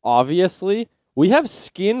 Obviously, we have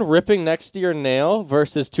skin ripping next to your nail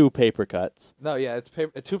versus 2 paper cuts. No, yeah, it's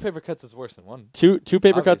 2 paper cuts is worse than 1. Two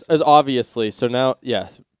paper cuts is obviously. So now, yeah,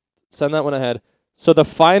 send that one ahead. So the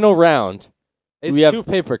final round, It's we have 2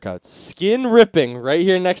 paper cuts. skin ripping right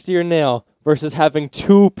here next to your nail versus having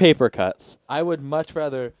 2 paper cuts. I would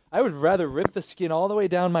rather rip the skin all the way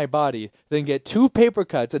down my body than get 2 paper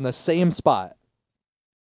cuts in the same spot.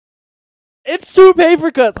 It's 2 paper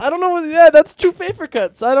cuts. I don't know. Yeah, that's 2 paper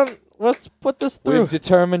cuts. Let's put this through. We've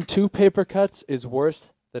determined 2 paper cuts is worse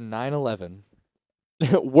than 9/11.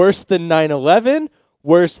 Worse than 9/11.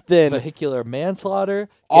 Worse than Vehicular manslaughter.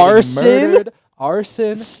 Arson? Murdered,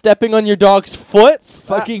 arson. stepping on your dog's foot.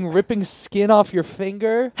 Fucking ripping skin off your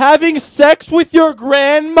finger. Having sex with your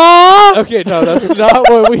grandma. Okay, no, that's not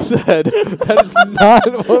what we said. That's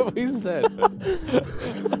not what we said.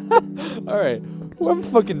 All right. Well, I'm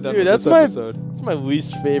fucking done Dude, with that's this episode. That's my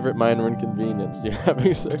least favorite minor inconvenience. Dude,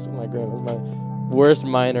 having sex with my grandma is my worst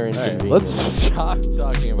minor All inconvenience. right, let's stop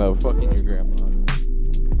talking about fucking your grandma.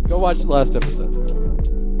 Go watch the last episode.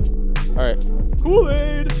 All right.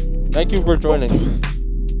 Kool-Aid! Thank you for joining.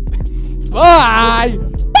 Bye!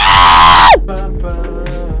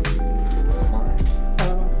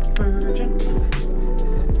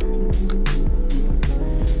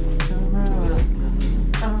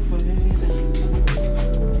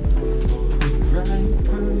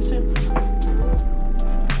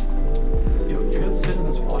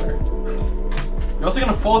 You're also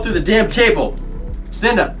gonna fall through the damn table.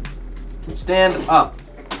 Stand up. Stand up.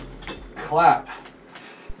 Clap.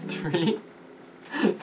 3,